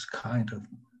 this kind of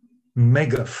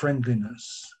mega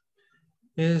friendliness,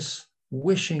 is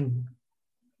wishing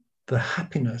the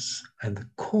happiness and the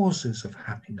causes of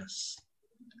happiness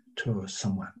to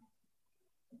someone.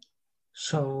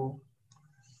 So,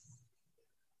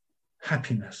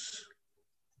 happiness.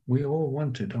 We all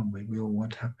want it, don't we? We all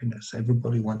want happiness.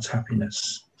 Everybody wants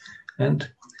happiness. And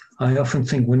I often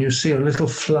think when you see a little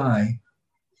fly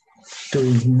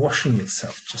washing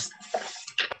itself, just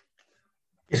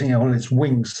getting all its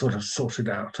wings sort of sorted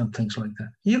out and things like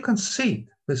that, you can see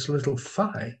this little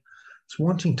fly is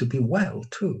wanting to be well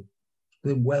too.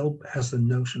 The well has the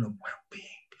notion of well-being.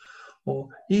 Or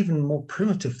even more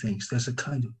primitive things, there's a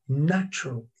kind of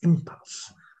natural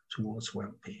impulse towards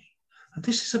well-being. And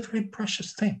this is a very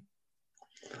precious thing.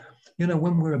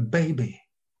 When we're a baby,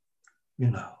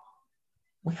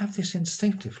 we have this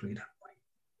instinctively, don't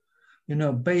we?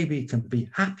 A baby can be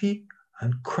happy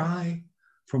and cry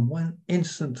from one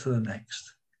instant to the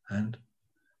next. And,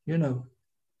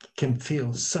 can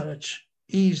feel such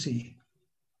easy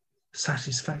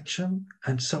satisfaction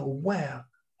and so aware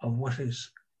of what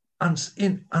is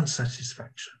in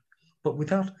unsatisfaction, but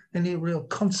without any real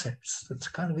concepts. That's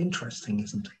kind of interesting,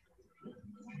 isn't it?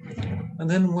 And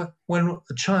then when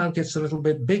a child gets a little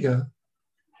bit bigger,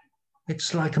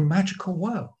 it's like a magical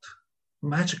world.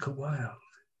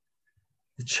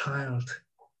 The child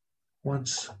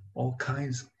wants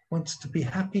to be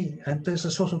happy, and there's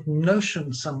a sort of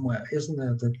notion somewhere, isn't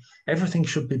there, that everything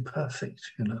should be perfect,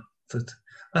 that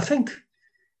I think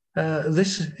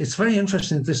it's very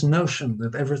interesting, this notion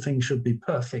that everything should be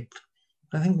perfect.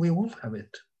 I think we all have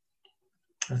it.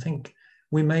 I think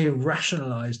we may have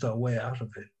rationalized our way out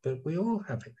of it, but we all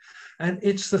have it. And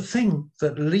it's the thing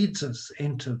that leads us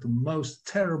into the most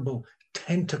terrible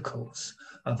tentacles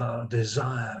of our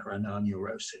desire and our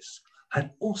neurosis, and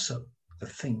also the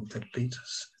thing that leads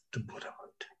us to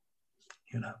Buddhahood.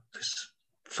 This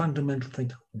fundamental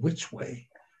thing, which way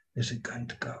is it going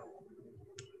to go?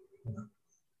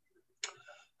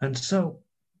 And so,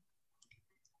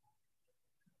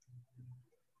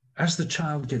 as the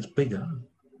child gets bigger,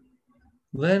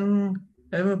 then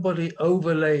everybody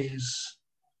overlays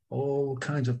all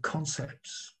kinds of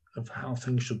concepts of how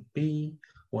things should be,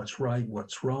 what's right,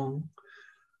 what's wrong,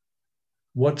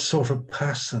 what sort of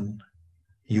person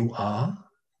you are,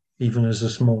 even as a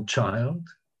small child,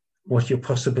 what your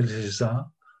possibilities are,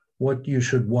 what you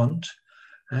should want.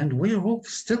 And we're all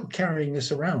still carrying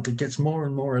this around. It gets more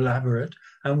and more elaborate,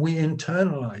 and we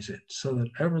internalize it so that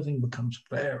everything becomes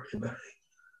very, very,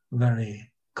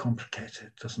 very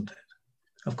complicated, doesn't it?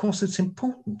 Of course, it's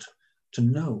important to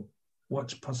know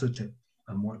what's positive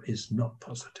and what is not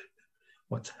positive,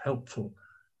 what's helpful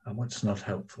and what's not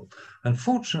helpful.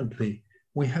 Unfortunately,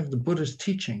 we have the Buddha's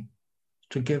teaching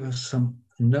to give us some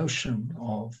notion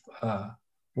of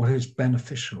what is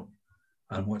beneficial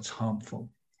and what's harmful.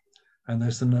 And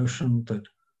there's the notion that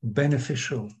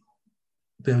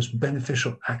there's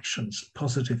beneficial actions,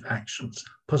 positive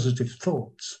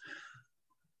thoughts,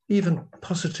 even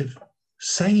positive,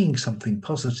 saying something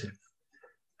positive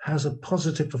has a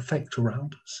positive effect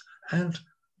around us, and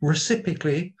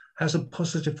reciprocally has a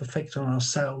positive effect on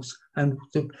ourselves and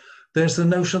there's the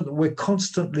notion that we're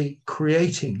constantly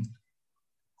creating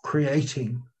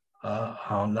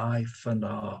our life and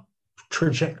our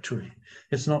trajectory.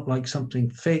 It's not like something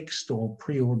fixed or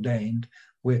preordained.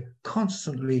 We're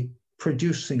constantly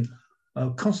producing,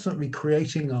 constantly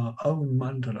creating our own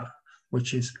mandala,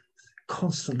 which is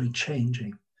constantly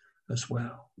changing as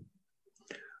well.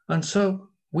 And so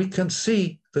we can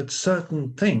see that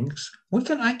certain things, we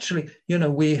can actually,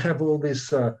 we have all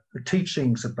these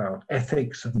teachings about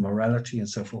ethics and morality and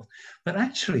so forth. But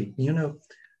actually,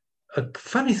 a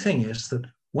funny thing is that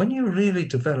when you really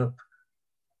develop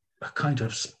a kind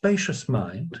of spacious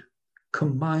mind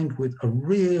combined with a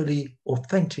really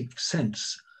authentic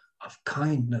sense of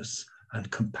kindness and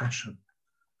compassion,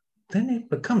 then it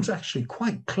becomes actually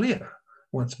quite clear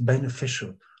what's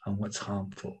beneficial and what's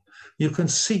harmful. You can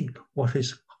see what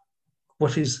is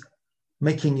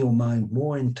making your mind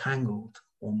more entangled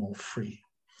or more free.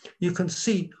 You can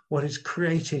see what is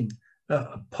creating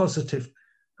a positive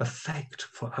effect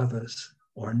for others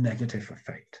or a negative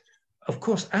effect. Of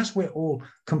course, as we're all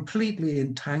completely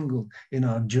entangled in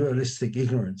our dualistic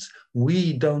ignorance,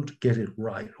 we don't get it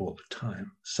right all the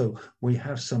time. So we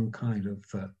have some kind of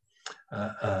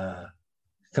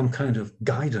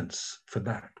guidance for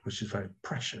that, which is very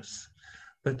precious.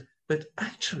 But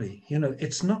actually,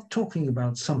 it's not talking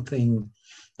about something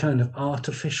kind of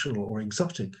artificial or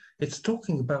exotic. It's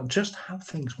talking about just how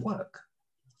things work.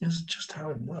 It's just how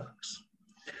it works.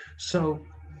 So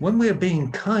when we're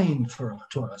being kind to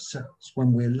ourselves,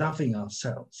 when we're loving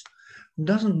ourselves, it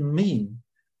doesn't mean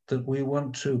that we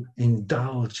want to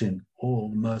indulge in all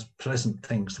the most pleasant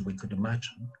things that we could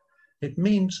imagine. It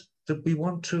means that we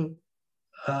want to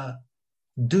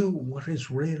do what is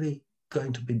really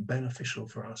going to be beneficial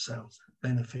for ourselves,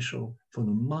 beneficial for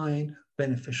the mind,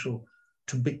 beneficial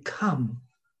to become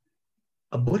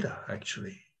a Buddha,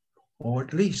 actually, or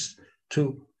at least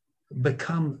to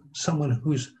become someone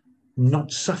who's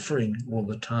not suffering all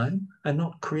the time and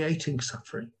not creating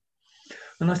suffering.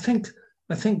 And I think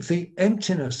the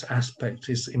emptiness aspect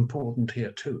is important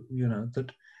here too, that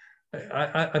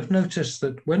I've noticed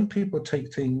that when people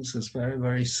take things as very,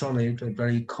 very solid and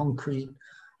very concrete,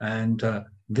 and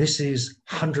this is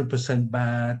 100%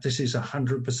 bad, this is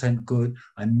 100% good,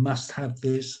 I must have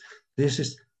this, this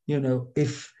is,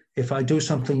 if I do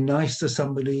something nice to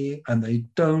somebody and they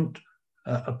don't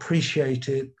appreciate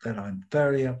it, then I'm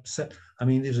very upset. I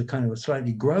mean, these are kind of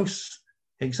slightly gross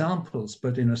examples,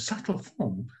 but in a subtle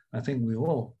form, I think we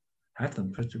all have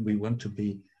them. We want to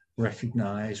be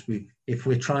recognized. If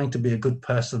we're trying to be a good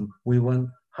person, we want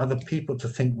other people to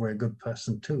think we're a good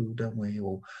person too, don't we?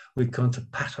 Or we want to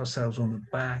pat ourselves on the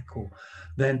back. Or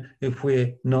then if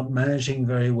we're not managing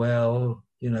very well,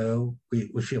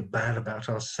 we feel bad about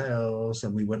ourselves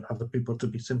and we want other people to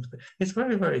be sympathetic. It's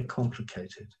very, very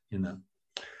complicated,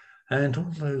 And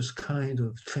all those kind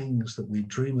of things that we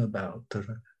dream about that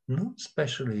are not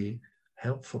especially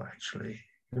helpful, actually.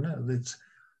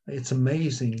 It's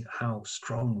amazing how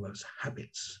strong those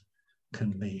habits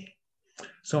can be.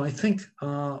 So I think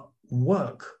our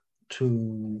work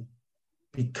to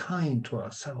be kind to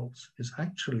ourselves is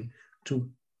actually to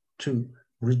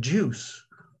reduce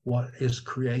what is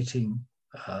creating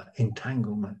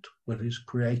entanglement, what is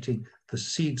creating the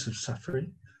seeds of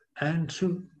suffering, and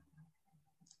to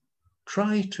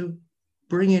try to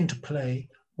bring into play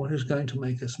what is going to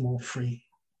make us more free.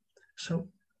 So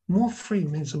more free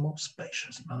means a more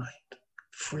spacious mind,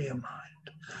 freer mind.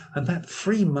 And that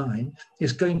free mind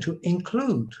is going to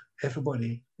include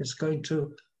everybody. It's going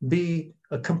to be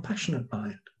a compassionate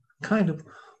mind, kind of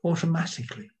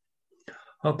automatically.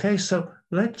 Okay, so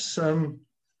let's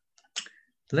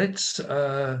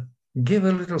give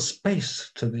a little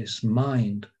space to this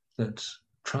mind that's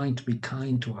trying to be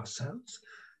kind to ourselves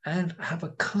and have a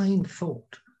kind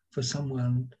thought for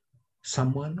someone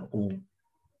or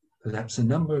perhaps a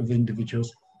number of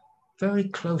individuals very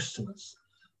close to us,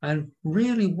 and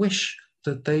really wish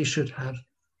that they should have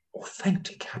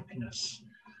authentic happiness.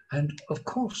 And of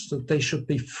course, that they should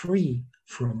be free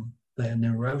from their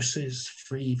neuroses,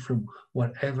 free from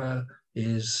whatever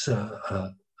is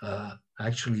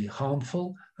actually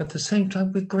harmful, at the same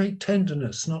time with great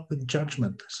tenderness, not with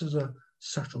judgment. This is a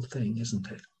subtle thing,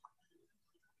 isn't it?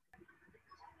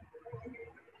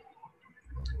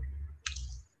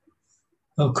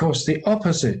 Of course, the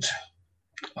opposite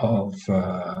of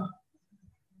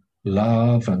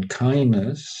love and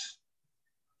kindness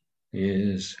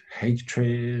is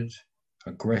hatred,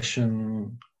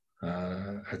 aggression,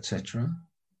 etc.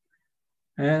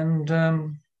 And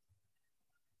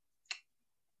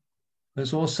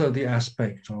there's also the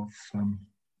aspect of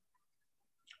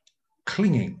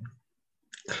clinging,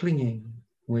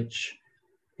 which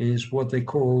is what they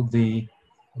call the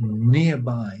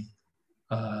nearby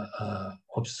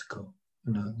obstacle.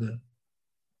 You know,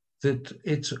 that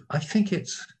it's, I think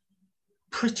it's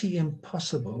pretty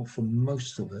impossible for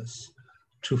most of us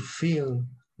to feel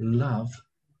love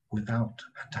without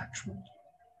attachment.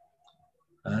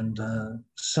 And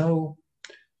so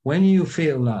when you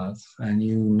feel love and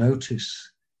you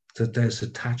notice that there's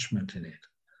attachment in it,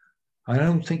 I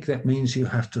don't think that means you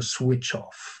have to switch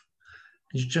off.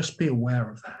 You just be aware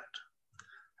of that.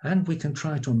 And we can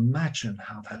try to imagine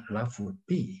how that love would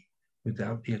be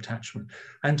without the attachment.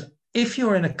 And if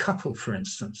you're in a couple, for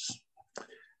instance,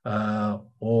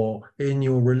 or in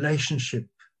your relationship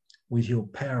with your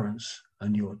parents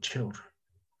and your children,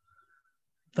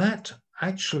 that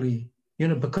actually, you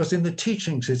know, because in the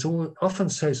teachings, it often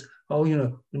says, oh, you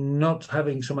know, not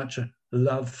having so much a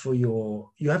love for you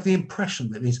have the impression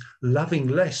that means loving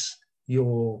less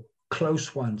your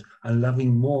close ones and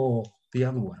loving more the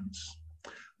other ones.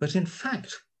 But in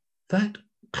fact, that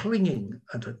clinging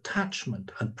and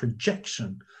attachment and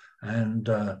projection and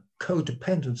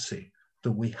codependency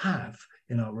that we have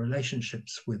in our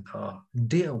relationships with our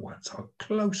dear ones, our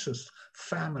closest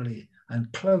family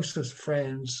and closest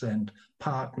friends and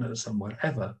partners and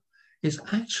whatever, is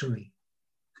actually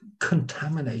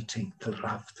contaminating the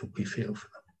love that we feel for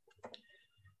them.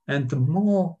 And the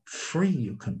more free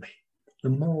you can be, the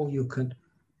more you can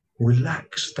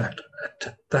relax that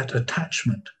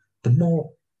attachment, the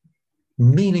more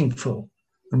meaningful,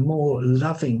 the more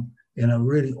loving in a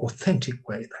really authentic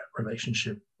way that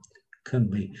relationship can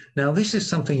be. Now, this is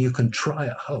something you can try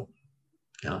at home.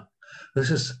 Yeah, this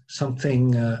is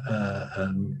something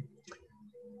that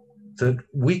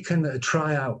we can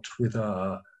try out with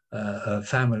our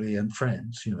family and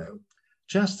friends. You know,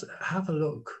 just have a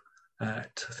look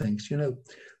at things. You know,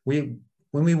 when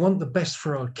we want the best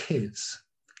for our kids,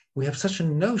 we have such a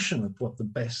notion of what the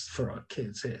best for our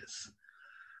kids is,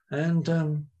 and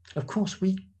of course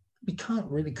we can't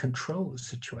really control the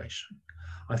situation.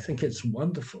 I think it's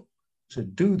wonderful to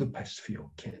do the best for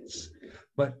your kids,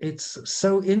 but it's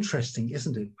so interesting,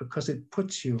 isn't it? Because it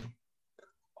puts you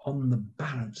on the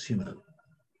balance. You know,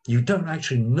 you don't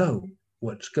actually know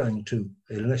what's going to,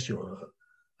 unless you're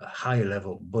a high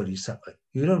level bodhisattva,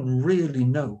 you don't really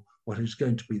know what is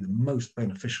going to be the most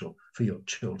beneficial for your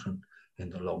children in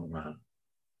the long run.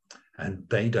 And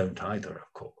they don't either,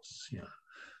 of course. Yeah.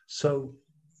 So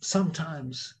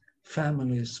sometimes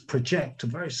families project a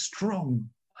very strong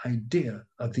idea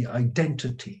of the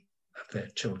identity of their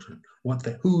children,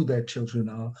 who their children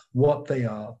are, what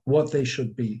they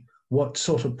should be, what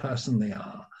sort of person they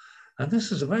are. And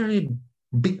this is a very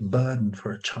big burden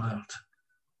for a child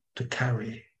to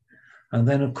carry. And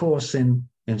then, of course, in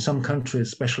some countries,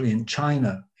 especially in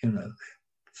China, you know,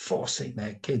 forcing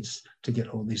their kids to get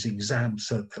all these exams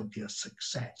so they'll be a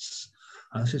success.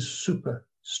 And this is super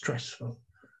stressful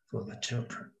for the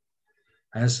children.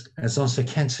 As Onsa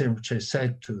Khyentse Rinpoche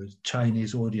said to the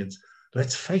Chinese audience,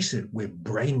 let's face it, we're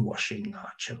brainwashing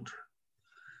our children.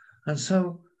 And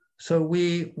so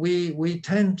we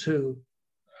tend to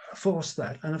force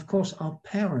that. And of course, our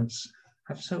parents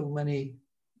have so many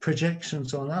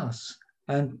projections on us,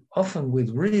 and often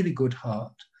with really good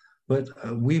heart, but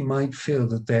we might feel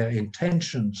that their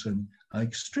intentions are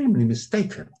extremely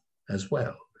mistaken as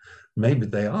well. Maybe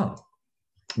they are.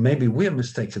 Maybe we're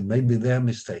mistaken. Maybe they're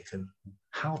mistaken.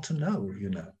 How to know, you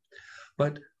know?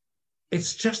 But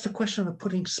it's just a question of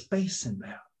putting space in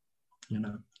there, you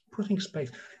know, putting space.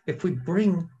 If we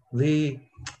bring the,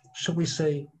 shall we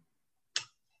say,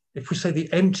 if we say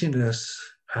the emptiness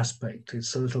aspect,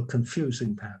 it's a little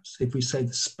confusing perhaps. If we say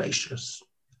the spacious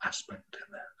aspect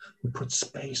in there, we put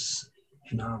space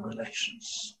in our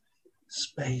relations.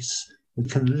 Space, we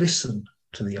can listen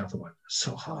to the other one. It's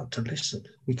so hard to listen.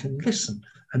 We can listen,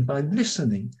 and by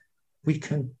listening, we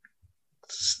can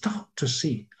start to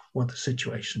see what the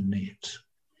situation needs.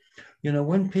 You know,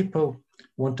 when people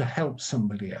want to help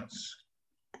somebody else,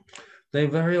 they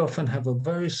very often have a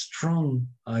very strong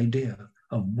idea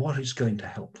of what is going to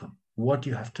help them, what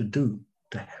you have to do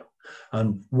to help,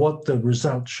 and what the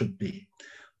result should be.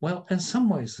 Well, in some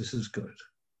ways, this is good.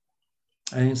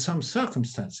 And in some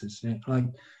circumstances, you know, like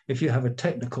if you have a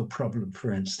technical problem,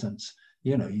 for instance,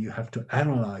 you know, you have to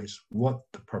analyze what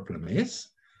the problem is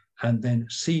and then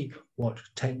see what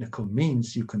technical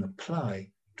means you can apply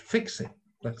to fix it.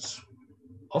 That's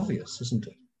obvious, isn't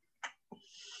it?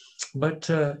 But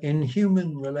in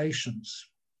human relations,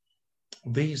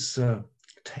 these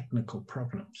technical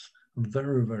problems are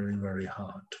very, very, very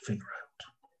hard to figure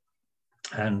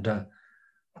out. And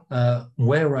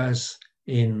whereas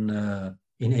in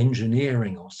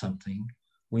engineering or something,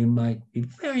 we might be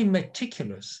very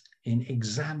meticulous in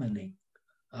examining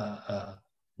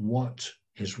what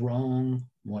is wrong,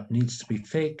 what needs to be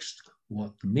fixed,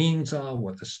 what the means are,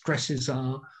 what the stresses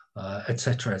are,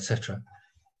 etc., etc.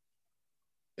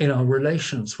 In our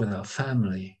relations with our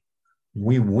family,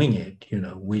 we wing it,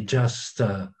 we just,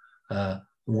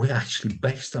 we're actually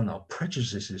based on our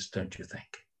prejudices, don't you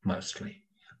think, mostly?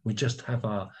 We just have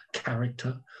our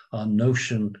character, our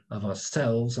notion of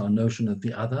ourselves, our notion of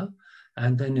the other,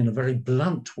 and then in a very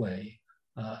blunt way,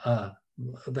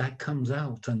 that comes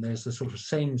out, and there's the sort of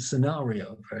same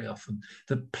scenario very often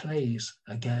that plays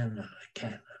again and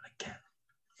again and again.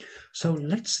 So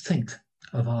let's think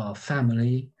of our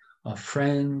family, our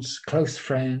friends, close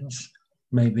friends,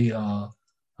 maybe our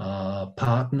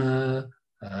partner,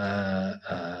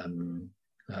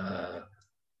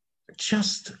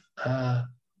 just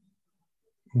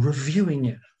reviewing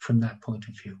it from that point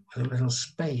of view, with a little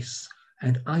space,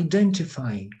 and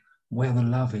identifying where the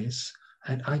love is,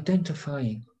 and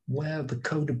identifying where the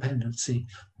codependency,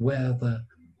 where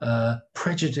the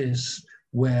prejudice,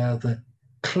 where the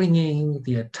clinging,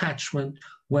 the attachment,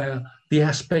 where the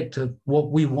aspect of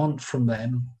what we want from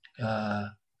them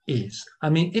is. I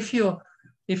mean, if you're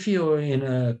in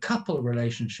a couple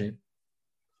relationship,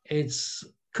 it's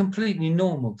completely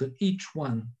normal that each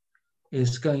one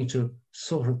is going to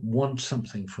sort of want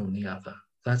something from the other.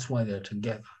 That's why they're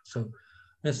together. So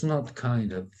it's not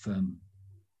kind of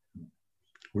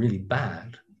really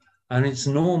bad. And it's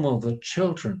normal that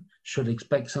children should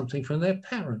expect something from their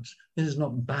parents. It is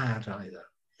not bad either.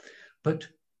 But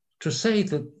to say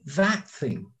that that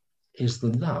thing is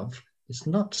the love is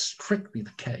not strictly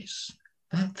the case.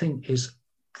 That thing is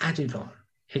added on.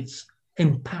 It's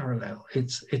in parallel.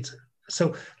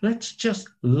 So let's just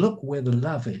look where the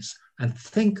love is and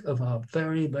think of our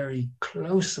very, very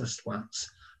closest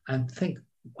ones and think,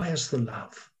 where's the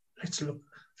love? Let's look.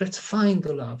 Let's find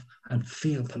the love and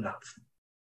feel the love.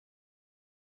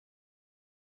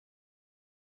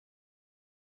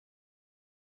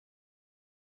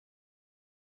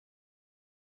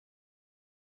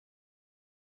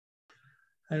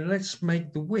 And let's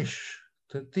make the wish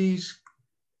that these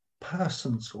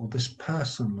persons or this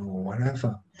person or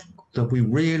whatever that we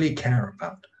really care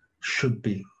about should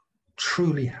be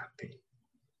truly happy,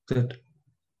 that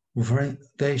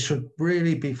they should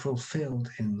really be fulfilled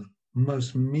in the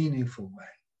most meaningful way.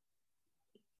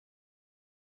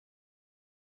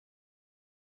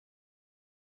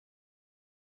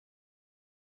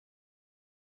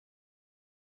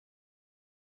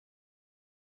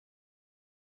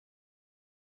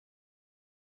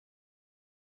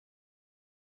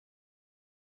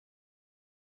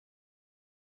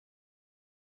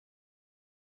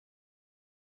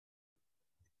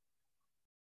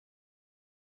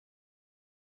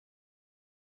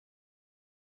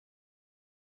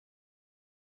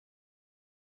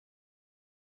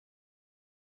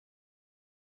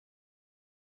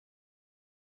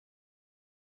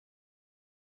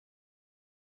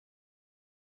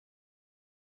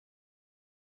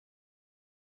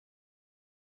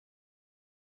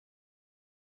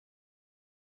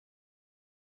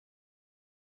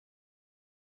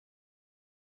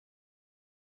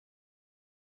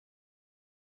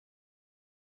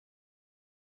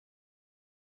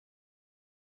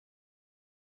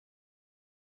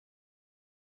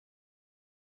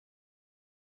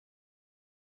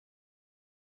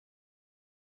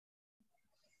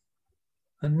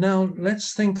 And now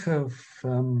let's think of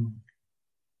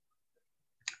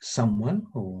someone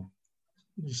or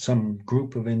some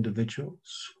group of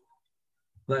individuals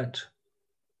that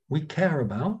we care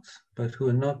about, but who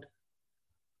are not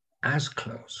as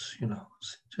close,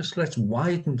 Just let's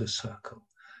widen the circle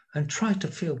and try to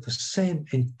feel the same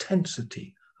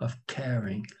intensity of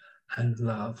caring and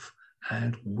love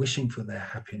and wishing for their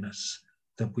happiness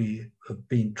that we have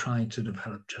been trying to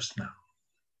develop just now.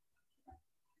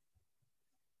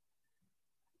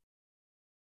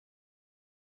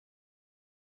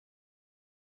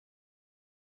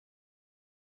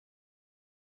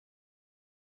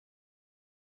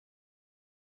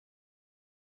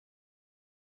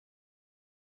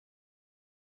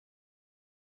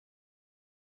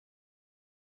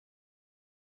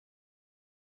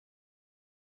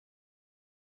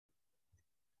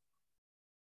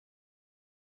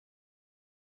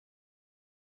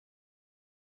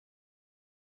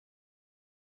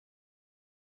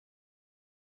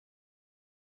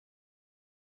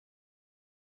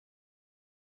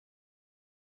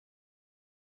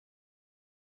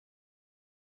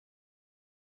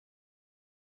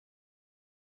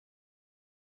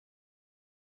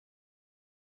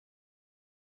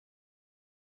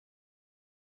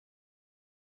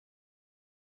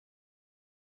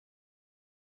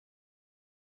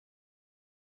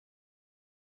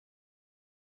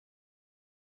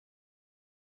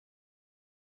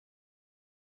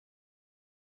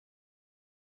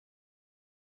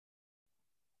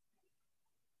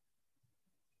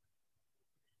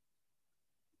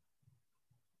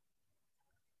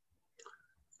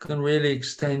 can really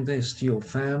extend this to your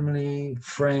family,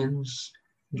 friends,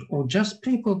 or just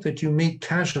people that you meet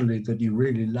casually that you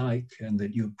really like and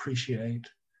that you appreciate.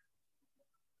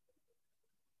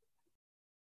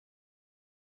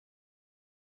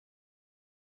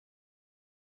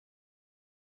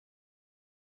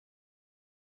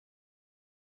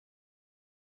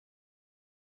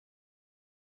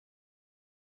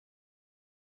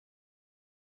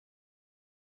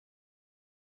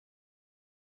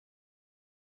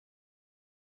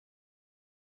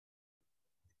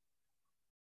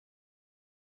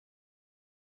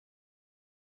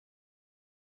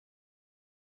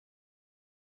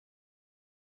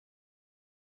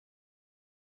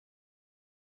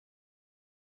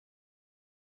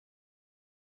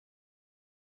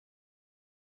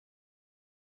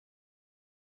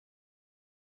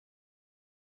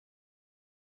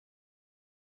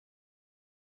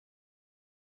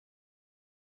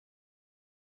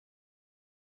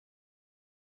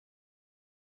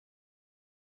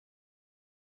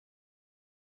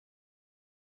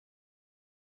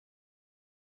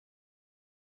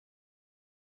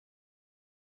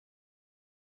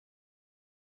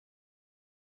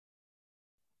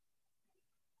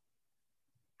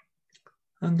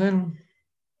 And then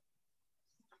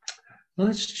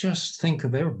let's just think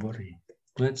of everybody.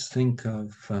 Let's think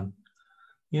of,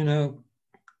 you know,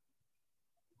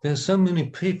 there's so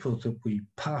many people that we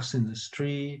pass in the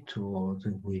street or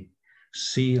that we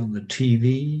see on the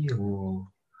TV or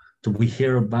that we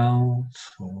hear about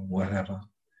or whatever.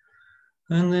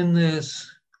 And then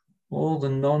there's all the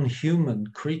non-human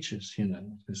creatures, you know,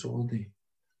 there's all the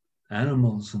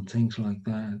animals and things like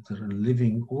that that are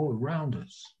living all around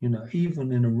us. You know,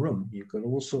 even in a room, you've got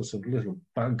all sorts of little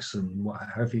bugs and what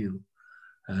have you,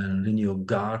 and in your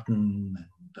garden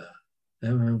and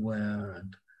everywhere.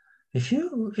 And if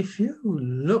you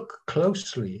look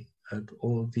closely at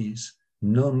all these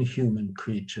non-human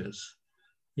creatures,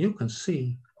 you can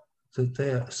see that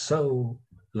they're so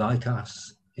like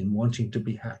us in wanting to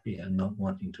be happy and not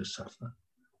wanting to suffer.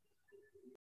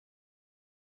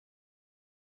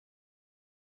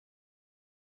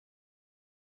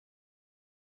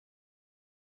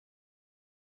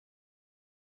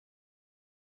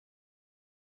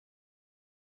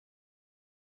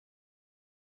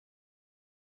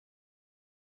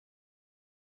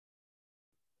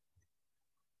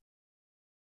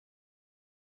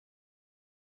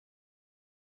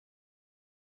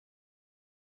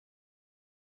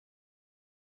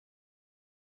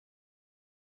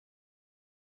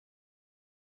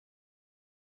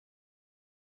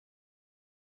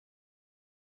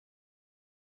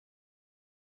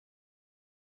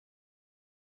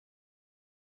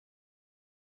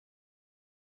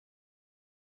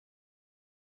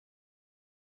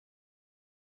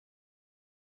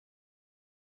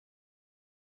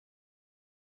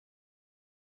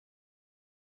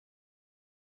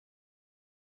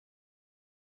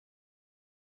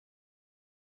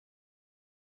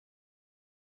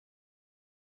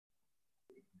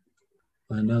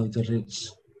 I know that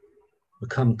it's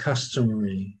become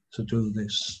customary to do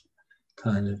this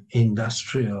kind of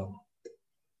industrial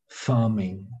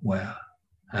farming where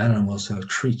animals are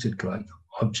treated like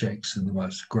objects in the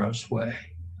most gross way.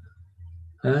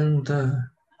 And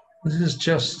this is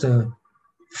just a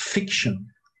fiction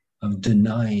of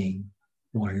denying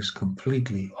what is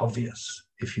completely obvious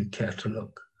if you care to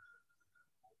look.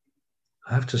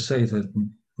 I have to say that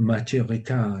Mathieu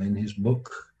Ricard, in his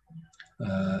book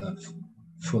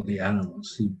for the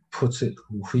animals, he puts it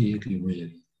really,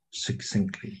 really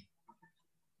succinctly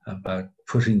about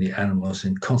putting the animals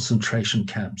in concentration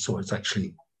camps, or it's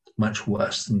actually much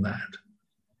worse than that,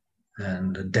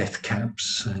 and death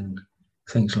camps and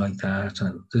things like that.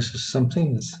 And this is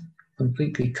something that's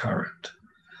completely current.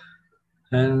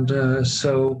 And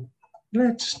so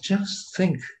let's just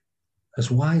think as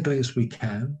widely as we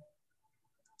can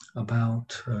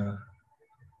about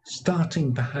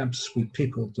starting perhaps with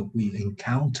people that we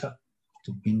encounter,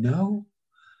 that we know,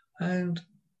 and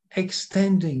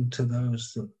extending to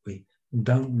those that we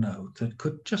don't know, that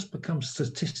could just become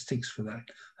statistics for that,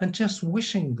 and just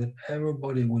wishing that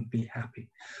everybody would be happy.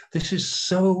 This is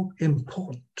so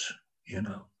important, you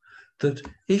know, that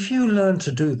if you learn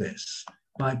to do this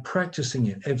by practicing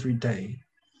it every day,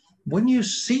 when you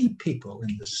see people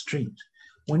in the street,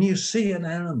 when you see an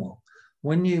animal,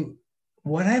 when you,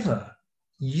 whatever,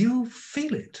 you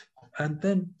feel it. And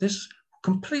then this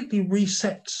completely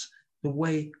resets the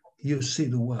way you see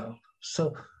the world.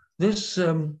 So this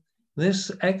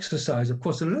exercise, of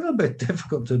course, a little bit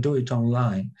difficult to do it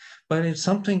online, but it's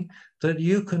something that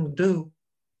you can do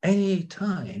any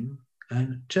time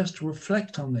and just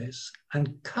reflect on this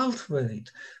and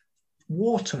cultivate,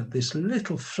 water this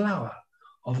little flower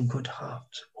of a good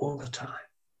heart all the time.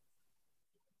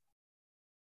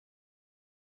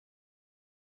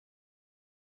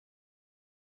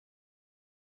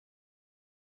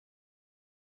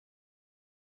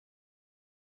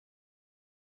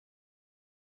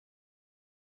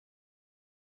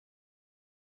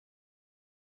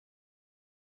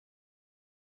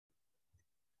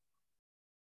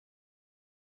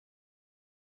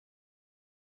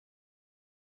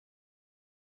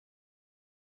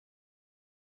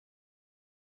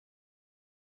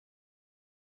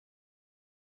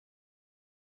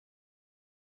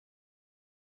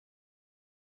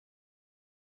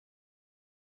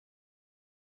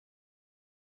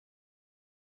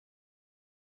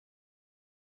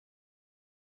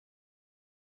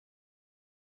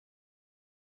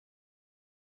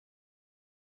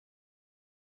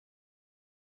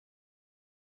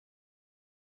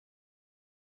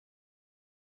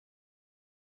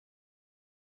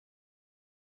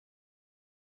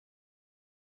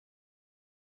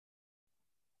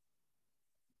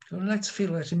 So let's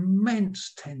feel that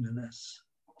immense tenderness.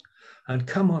 And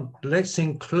come on, let's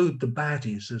include the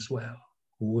baddies as well.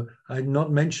 I'm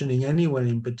not mentioning anyone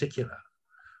in particular,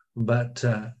 but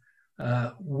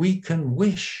we can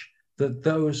wish that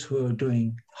those who are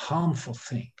doing harmful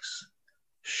things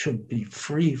should be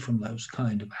free from those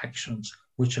kind of actions,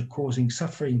 which are causing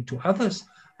suffering to others,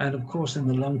 and of course, in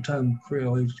the long term,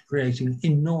 creating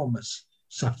enormous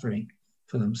suffering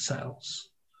for themselves.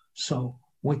 So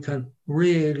we can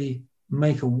really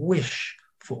make a wish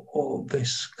for all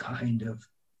this kind of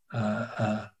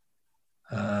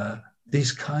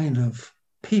these kind of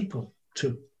people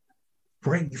to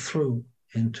break through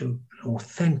into an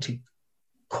authentic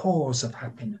cause of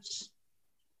happiness.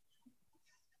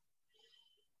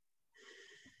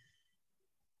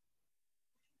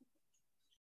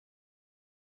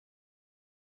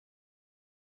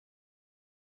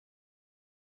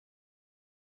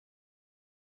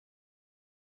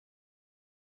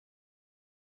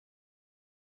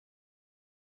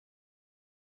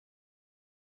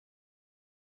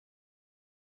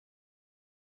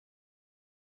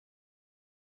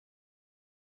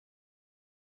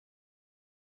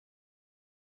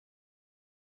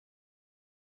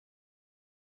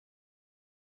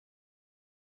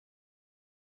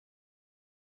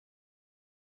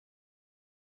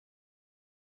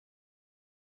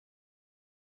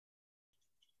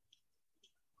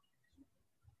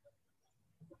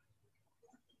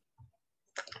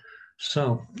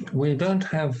 So we're going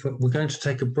to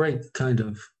take a break kind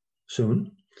of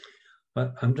soon,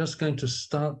 but I'm just going to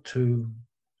start to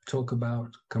talk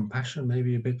about compassion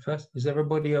maybe a bit first. Is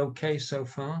everybody okay so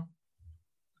far?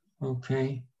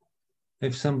 Okay.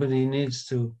 If somebody needs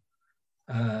to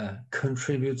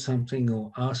contribute something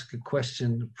or ask a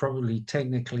question, probably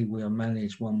technically we'll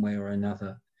manage one way or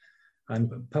another. I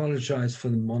apologize for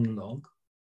the monologue.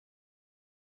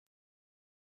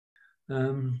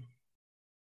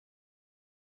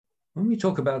 When we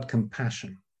talk about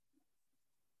compassion,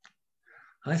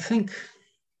 I think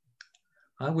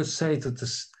I would say that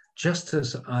this, just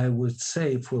as I would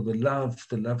say for the love,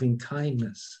 the loving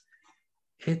kindness,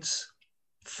 it's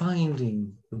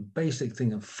finding the basic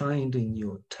thing of finding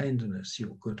your tenderness,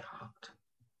 your good heart.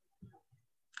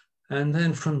 And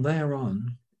then from there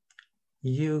on,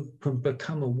 you can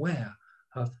become aware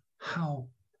of how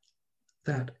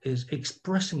that is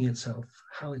expressing itself,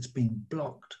 how it's being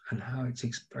blocked and how it's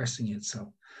expressing itself.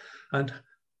 And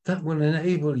that will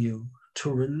enable you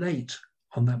to relate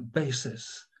on that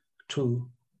basis to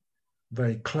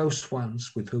very close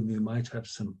ones with whom you might have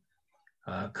some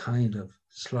kind of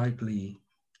slightly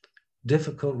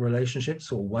difficult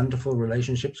relationships or wonderful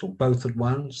relationships, or both at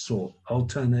once, or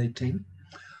alternating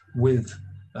with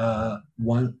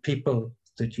people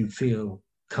that you feel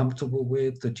comfortable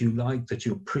with, that you like, that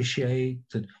you appreciate,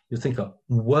 that you think are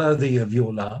worthy of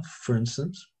your love, for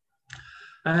instance.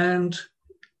 And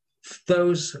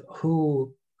those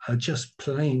who are just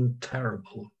plain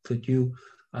terrible, that you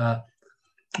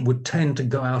would tend to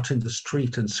go out in the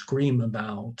street and scream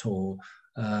about, or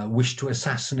wish to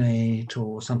assassinate,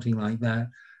 or something like that,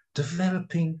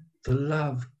 developing the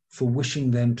love for wishing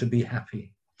them to be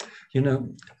happy. You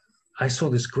know, I saw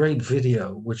this great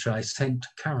video, which I sent to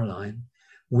Caroline,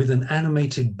 with an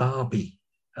animated Barbie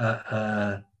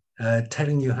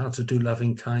telling you how to do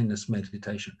loving kindness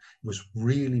meditation. It was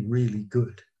really, really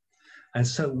good. And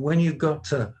so when you got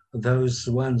to those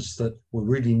ones that were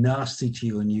really nasty to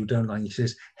you and you don't like, he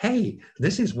says, hey,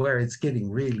 this is where it's getting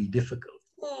really difficult.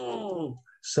 Oh.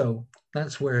 So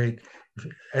that's where it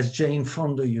as Jane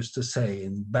Fonda used to say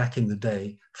back in the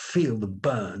day, feel the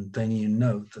burn, then you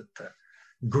know that the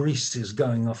grease is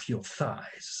going off your thighs.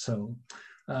 So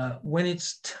when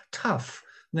it's tough,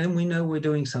 then we know we're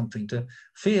doing something. To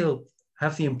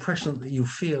have the impression that you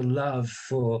feel love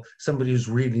for somebody who's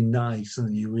really nice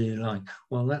and you really like,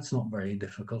 well, that's not very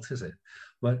difficult, is it?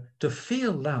 But to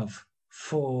feel love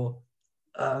for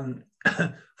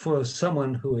for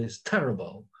someone who is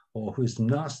terrible or who's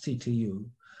nasty to you,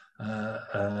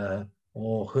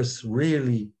 or who's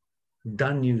really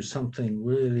done you something,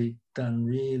 really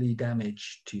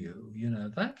damage to you, you know,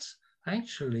 that's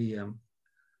actually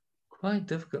quite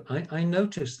difficult. I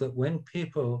noticed that when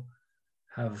people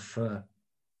have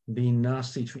been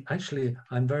nasty to me, actually,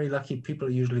 I'm very lucky. People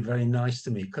are usually very nice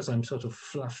to me because I'm sort of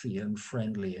fluffy and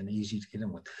friendly and easy to get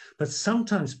in with. But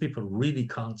sometimes people really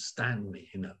can't stand me,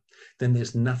 you know, then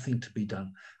there's nothing to be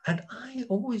done. And I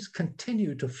always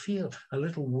continue to feel a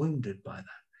little wounded by that.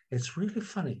 It's really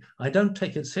funny. I don't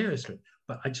take it seriously,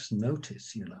 but I just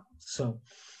notice, you know. So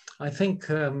I think,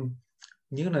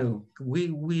 you know,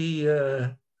 we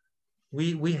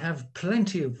have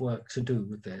plenty of work to do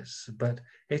with this, but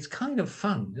it's kind of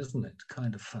fun, isn't it?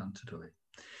 Kind of fun to do it.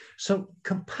 So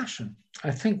compassion,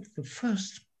 I think the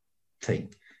first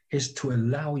thing is to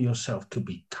allow yourself to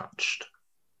be touched,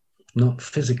 not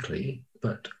physically,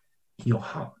 but your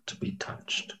heart to be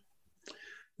touched.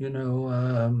 You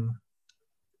know,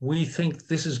 we think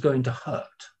this is going to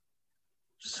hurt,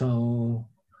 so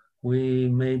we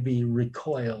maybe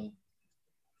recoil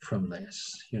from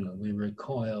this, you know, we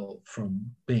recoil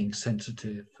from being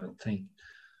sensitive and think.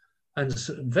 And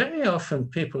so very often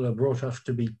people are brought up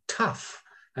to be tough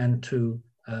and to,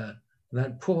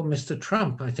 that poor Mr.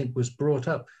 Trump, I think, was brought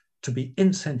up to be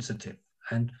insensitive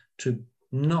and to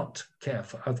not care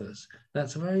for others.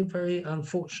 That's very, very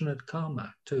unfortunate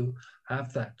karma to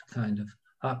have that kind of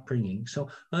upbringing. So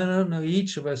I don't know,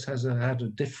 each of us has had a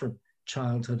different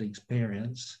childhood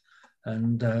experience.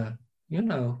 And, you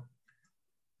know,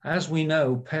 as we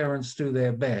know, parents do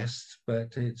their best,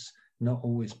 but it's not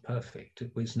always perfect.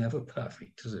 It's never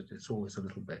perfect, is it? It's always a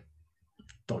little bit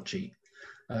dodgy.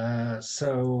 But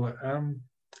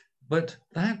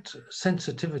that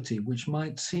sensitivity, which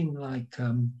might seem like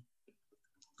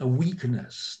a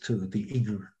weakness to the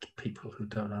ignorant people who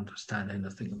don't understand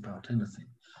anything about anything,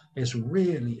 is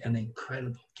really an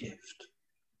incredible gift.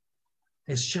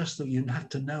 It's just that you have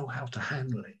to know how to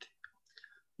handle it.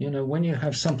 You know, when you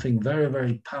have something very,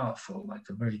 very powerful, like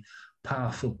a very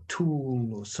powerful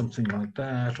tool or something like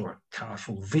that, or a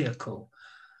powerful vehicle,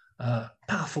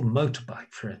 powerful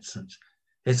motorbike, for instance,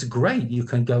 it's great. You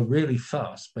can go really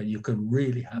fast, but you can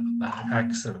really have a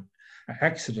bad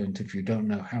accident if you don't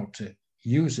know how to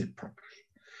use it properly.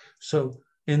 So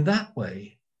in that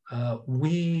way,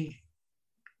 we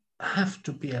have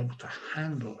to be able to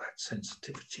handle that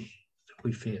sensitivity that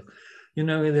we feel. You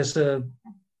know, there's a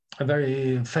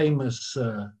very famous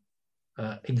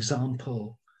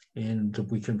example that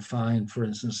we can find, for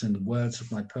instance, in the words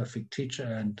of my perfect teacher,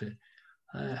 and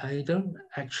I don't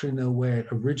actually know where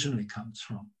it originally comes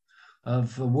from,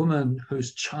 of a woman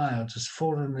whose child has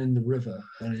fallen in the river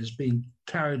and is being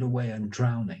carried away and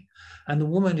drowning. And the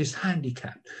woman is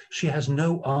handicapped. She has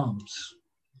no arms.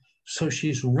 So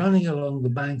she's running along the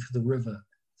bank of the river,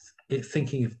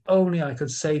 thinking, if only I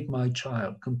could save my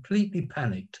child, completely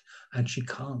panicked, and she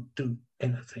can't do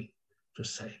anything to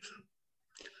save them.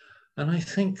 And I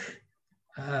think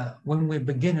when we're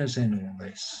beginners in all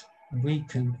this, we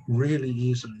can really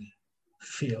easily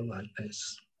feel like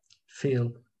this,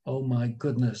 feel, oh my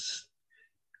goodness,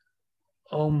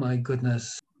 I'm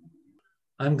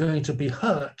going to be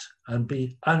hurt and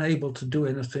be unable to do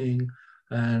anything,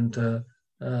 and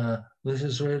this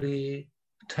is really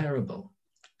terrible.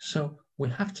 So we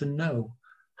have to know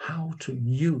how to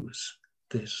use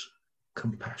this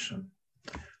compassion.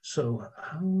 So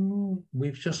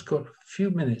we've just got a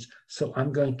few minutes, so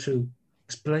I'm going to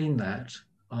explain that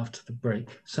after the break.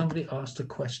 Somebody asked a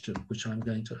question, which I'm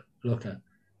going to look at.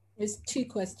 There's two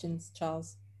questions,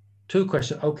 Charles. Two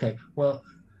questions, okay. Well,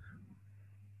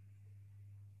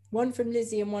 one from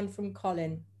Lizzie and one from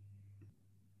Colin.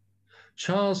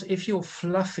 Charles, if you're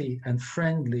fluffy and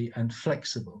friendly and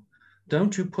flexible,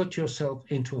 don't you put yourself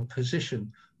into a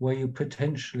position where you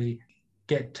potentially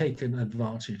get taken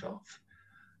advantage of?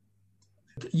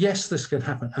 Yes, this can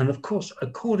happen. And of course,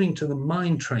 according to the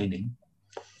mind training,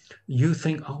 you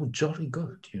think, oh, jolly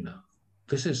good, you know.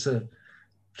 This is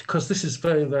because this is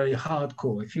very, very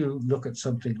hardcore. If you look at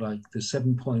something like the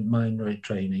 7-point mind rate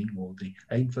training or the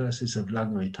 8 verses of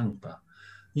Langri Tangpa,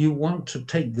 you want to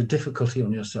take the difficulty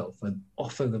on yourself and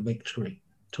offer the victory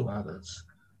to others.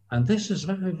 And this is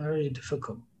very, very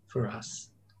difficult for us.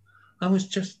 I was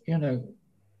just,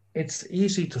 it's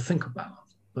easy to think about,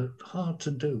 but hard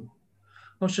to do.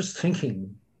 I was just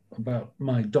thinking about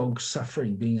my dog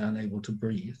suffering, being unable to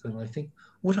breathe. And I think,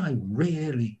 would I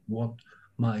really want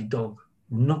my dog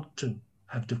not to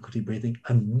have difficulty breathing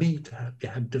and me to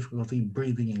have difficulty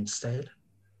breathing instead?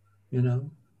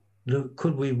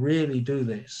 Could we really do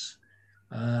this?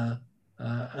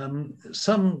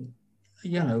 Some,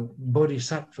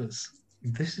 bodhisattvas,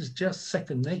 this is just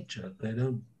second nature. They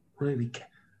don't really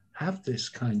have this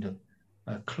kind of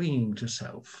clinging to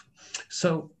self.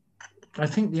 So I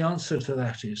think the answer to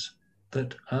that is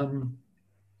that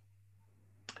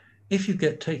if you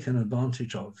get taken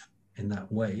advantage of in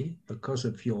that way because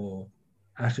of your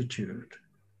attitude,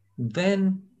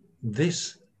 then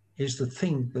this is the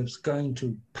thing that's going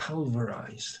to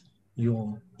pulverize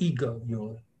your ego,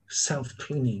 your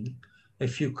self-clinging,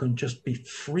 if you can just be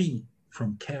free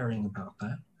from caring about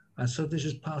that. And so this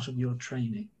is part of your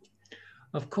training.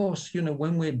 Of course,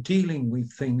 when we're dealing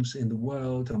with things in the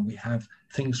world and we have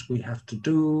things we have to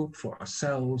do for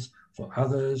ourselves, for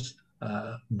others,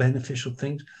 beneficial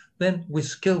things, then with a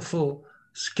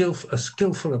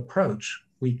skillful approach,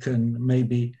 we can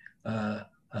maybe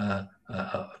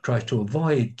try to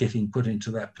avoid getting put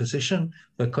into that position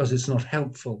because it's not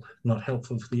helpful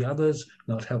for the others,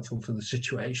 not helpful for the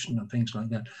situation and things like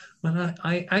that. But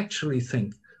I actually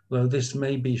think, though this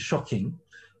may be shocking,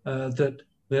 that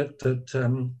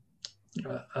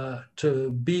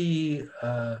to be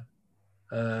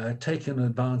taken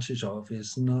advantage of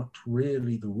is not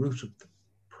really the root of the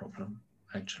problem,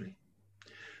 actually.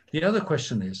 The other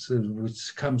question is,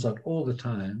 which comes up all the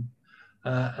time,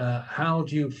 how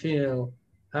do you feel,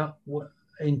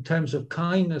 in terms of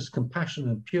kindness, compassion,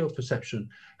 and pure perception,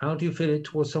 how do you feel it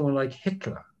towards someone like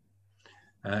Hitler?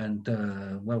 And,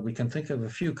 well, we can think of a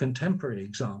few contemporary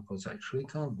examples, actually,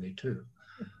 can't we, too?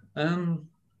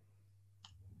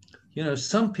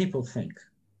 Some people think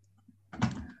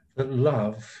that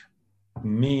love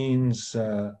means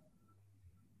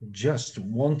just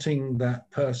wanting that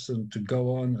person to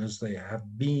go on as they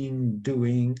have been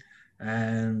doing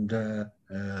and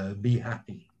be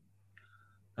happy.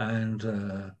 And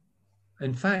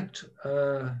in fact,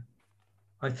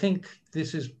 I think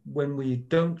this is when we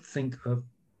don't think of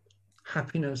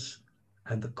happiness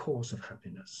and the cause of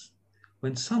happiness.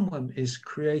 When someone is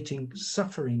creating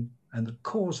suffering and the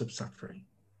cause of suffering,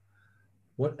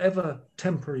 whatever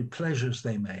temporary pleasures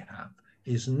they may have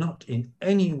is not in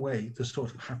any way the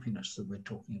sort of happiness that we're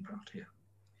talking about here.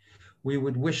 We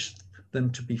would wish them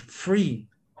to be free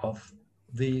of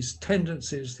these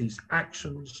tendencies, these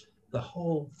actions, the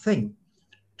whole thing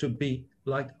to be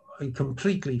like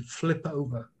completely flip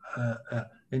over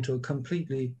into a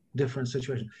completely different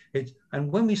situation.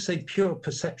 And when we say pure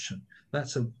perception,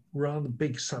 that's a rather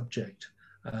big subject,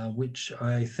 which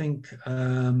I think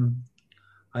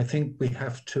we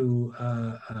have to,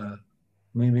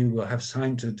 maybe we'll have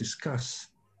time to discuss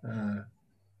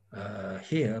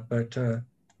here, but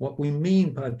what we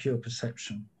mean by pure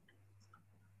perception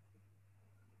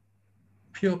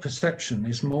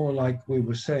is more like we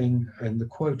were saying in the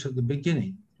quote at the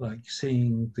beginning, like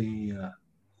seeing the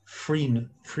freedom,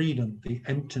 the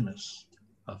emptiness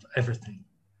of everything.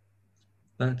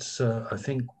 That's, I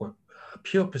think, what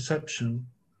pure perception,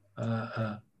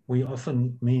 we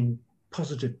often mean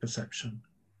positive perception,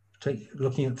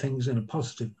 looking at things in a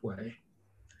positive way.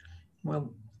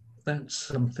 Well, that's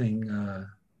something,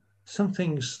 some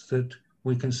things that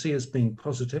we can see as being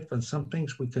positive and some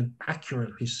things we can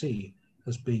accurately see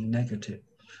as being negative.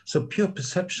 So pure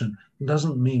perception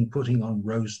doesn't mean putting on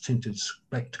rose-tinted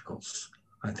spectacles.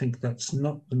 I think that's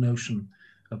not the notion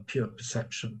of pure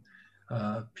perception.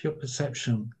 Pure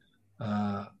perception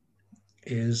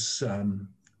is,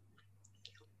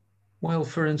 well,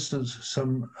 for instance,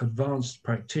 some advanced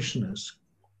practitioners,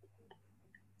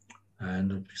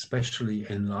 and especially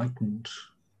enlightened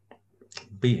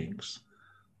beings,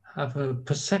 have a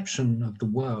perception of the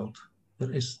world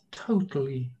that is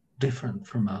totally different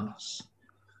from ours,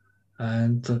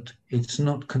 and that it's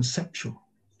not conceptual,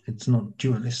 it's not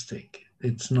dualistic,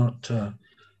 it's not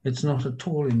at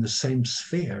all in the same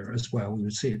sphere as well we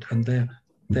would see it, and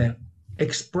their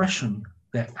expression,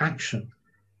 their action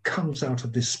comes out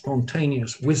of this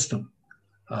spontaneous wisdom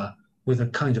with a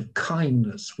kind of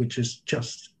kindness which is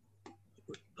just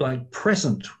like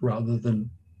present rather than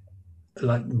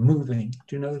like moving.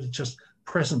 Do you know, it's just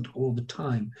present all the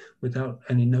time without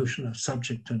any notion of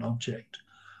subject and object.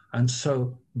 And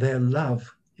so their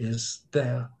love is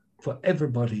there for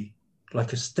everybody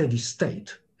like a steady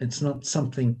state. It's not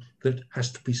something that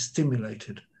has to be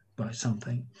stimulated by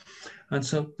something. And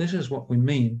so this is what we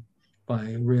mean by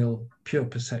real pure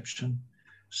perception.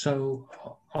 So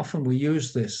often we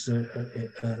use this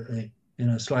in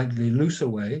a slightly looser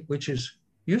way, which is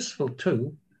useful too,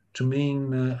 to mean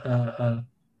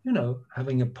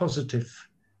having a positive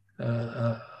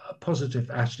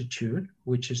attitude,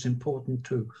 which is important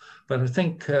too. But I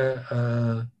think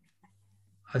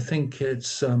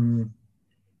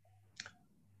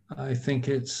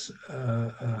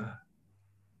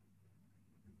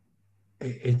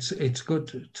it's good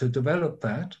to develop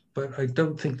that, but I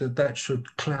don't think that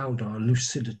should cloud our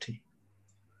lucidity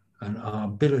and our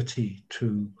ability to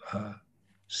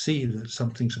see that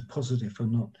something's a positive or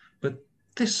not. But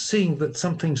this seeing that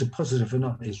something's a positive or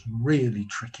not is really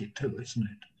tricky too, isn't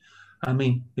it? I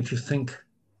mean, if you think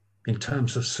in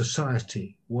terms of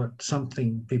society, what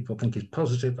something people think is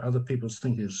positive, other people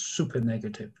think is super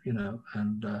negative,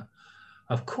 and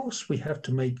of course we have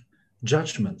to make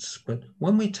judgments, but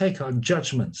when we take our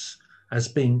judgments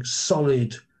as being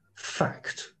solid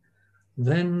fact,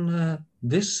 then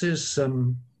this is a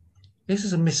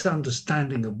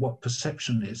misunderstanding of what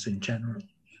perception is in general.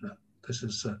 This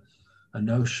is a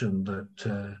notion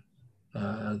that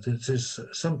this is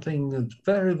something that's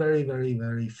very, very, very,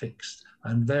 very fixed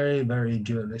and very, very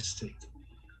dualistic.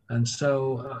 And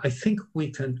so I think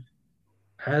we can,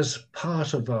 as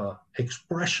part of our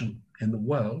expression in the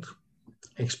world,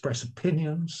 express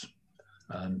opinions,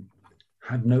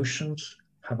 have notions,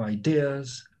 have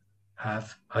ideas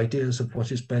of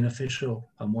what is beneficial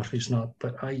and what is not.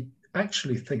 But I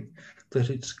actually think that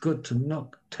it's good to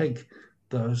not take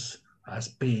those as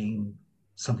being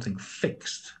something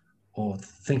fixed or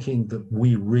thinking that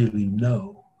we really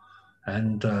know.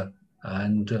 And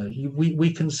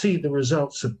we can see the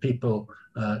results of people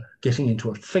getting into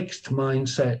a fixed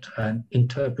mindset and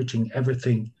interpreting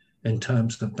everything in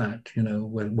terms of that,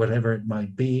 whatever it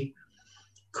might be.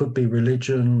 Could be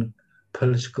religion,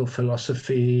 political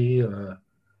philosophy,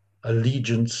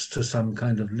 allegiance to some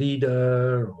kind of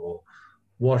leader, or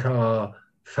what our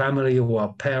family or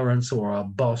our parents or our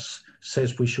boss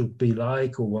says we should be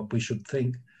like, or what we should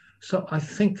think. So I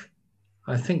think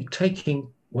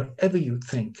taking whatever you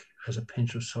think as a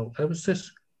pinch of salt. There was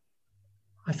this,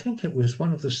 I think it was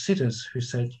one of the sitters who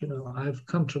said, I've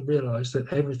come to realize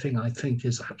that everything I think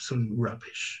is absolute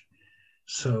rubbish.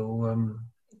 So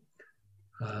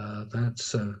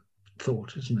that's a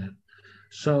thought, isn't it?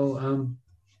 So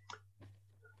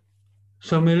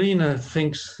Melina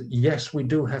thinks, yes, we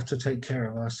do have to take care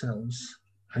of ourselves.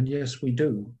 And yes, we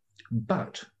do.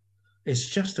 But it's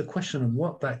just a question of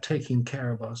what that taking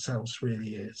care of ourselves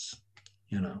really is.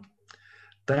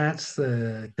 That's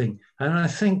the thing. And I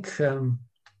think,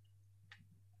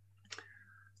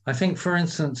 for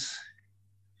instance,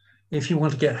 if you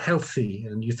want to get healthy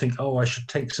and you think, I should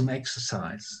take some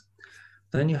exercise,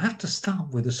 then you have to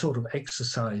start with the sort of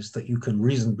exercise that you can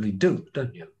reasonably do,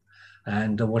 don't you?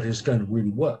 And what is going to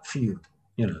really work for you,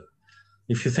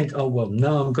 If you think,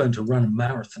 now I'm going to run a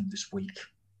marathon this week,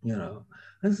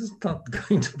 this is not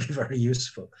going to be very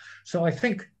useful. So I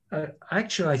think,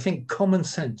 I think common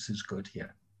sense is good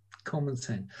here. Common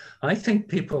sense. I think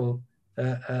people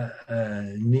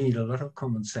need a lot of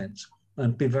common sense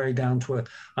and be very down to earth.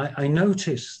 I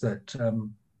notice that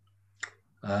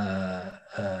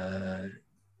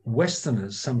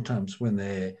Westerners sometimes, when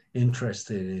they're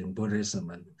interested in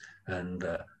Buddhism and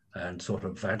sort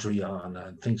of Vajrayana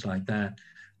and things like that,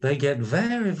 they get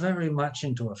very, very much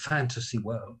into a fantasy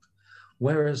world.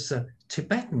 Whereas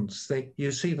Tibetans,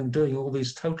 you see them doing all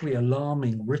these totally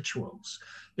alarming rituals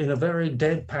in a very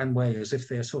deadpan way, as if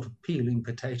they're sort of peeling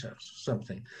potatoes or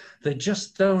something. They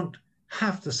just don't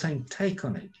have the same take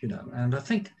on it, And I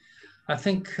think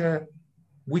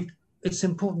it's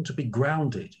important to be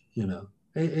grounded,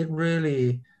 It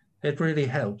really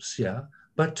helps, yeah.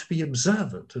 But to be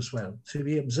observant as well, to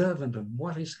be observant of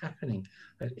what is happening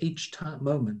at each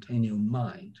moment in your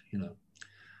mind,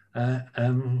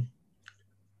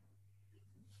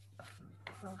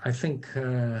 I think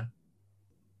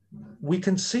we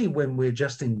can see when we're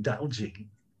just indulging,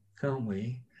 can't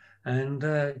we? And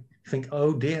think,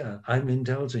 oh dear, I'm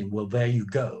indulging. Well, there you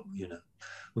go,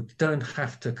 We don't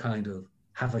have to kind of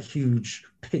have a huge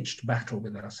pitched battle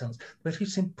with ourselves, but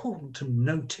it's important to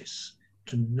notice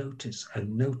and notice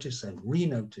and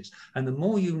re-notice. And the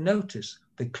more you notice,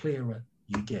 the clearer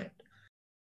you get.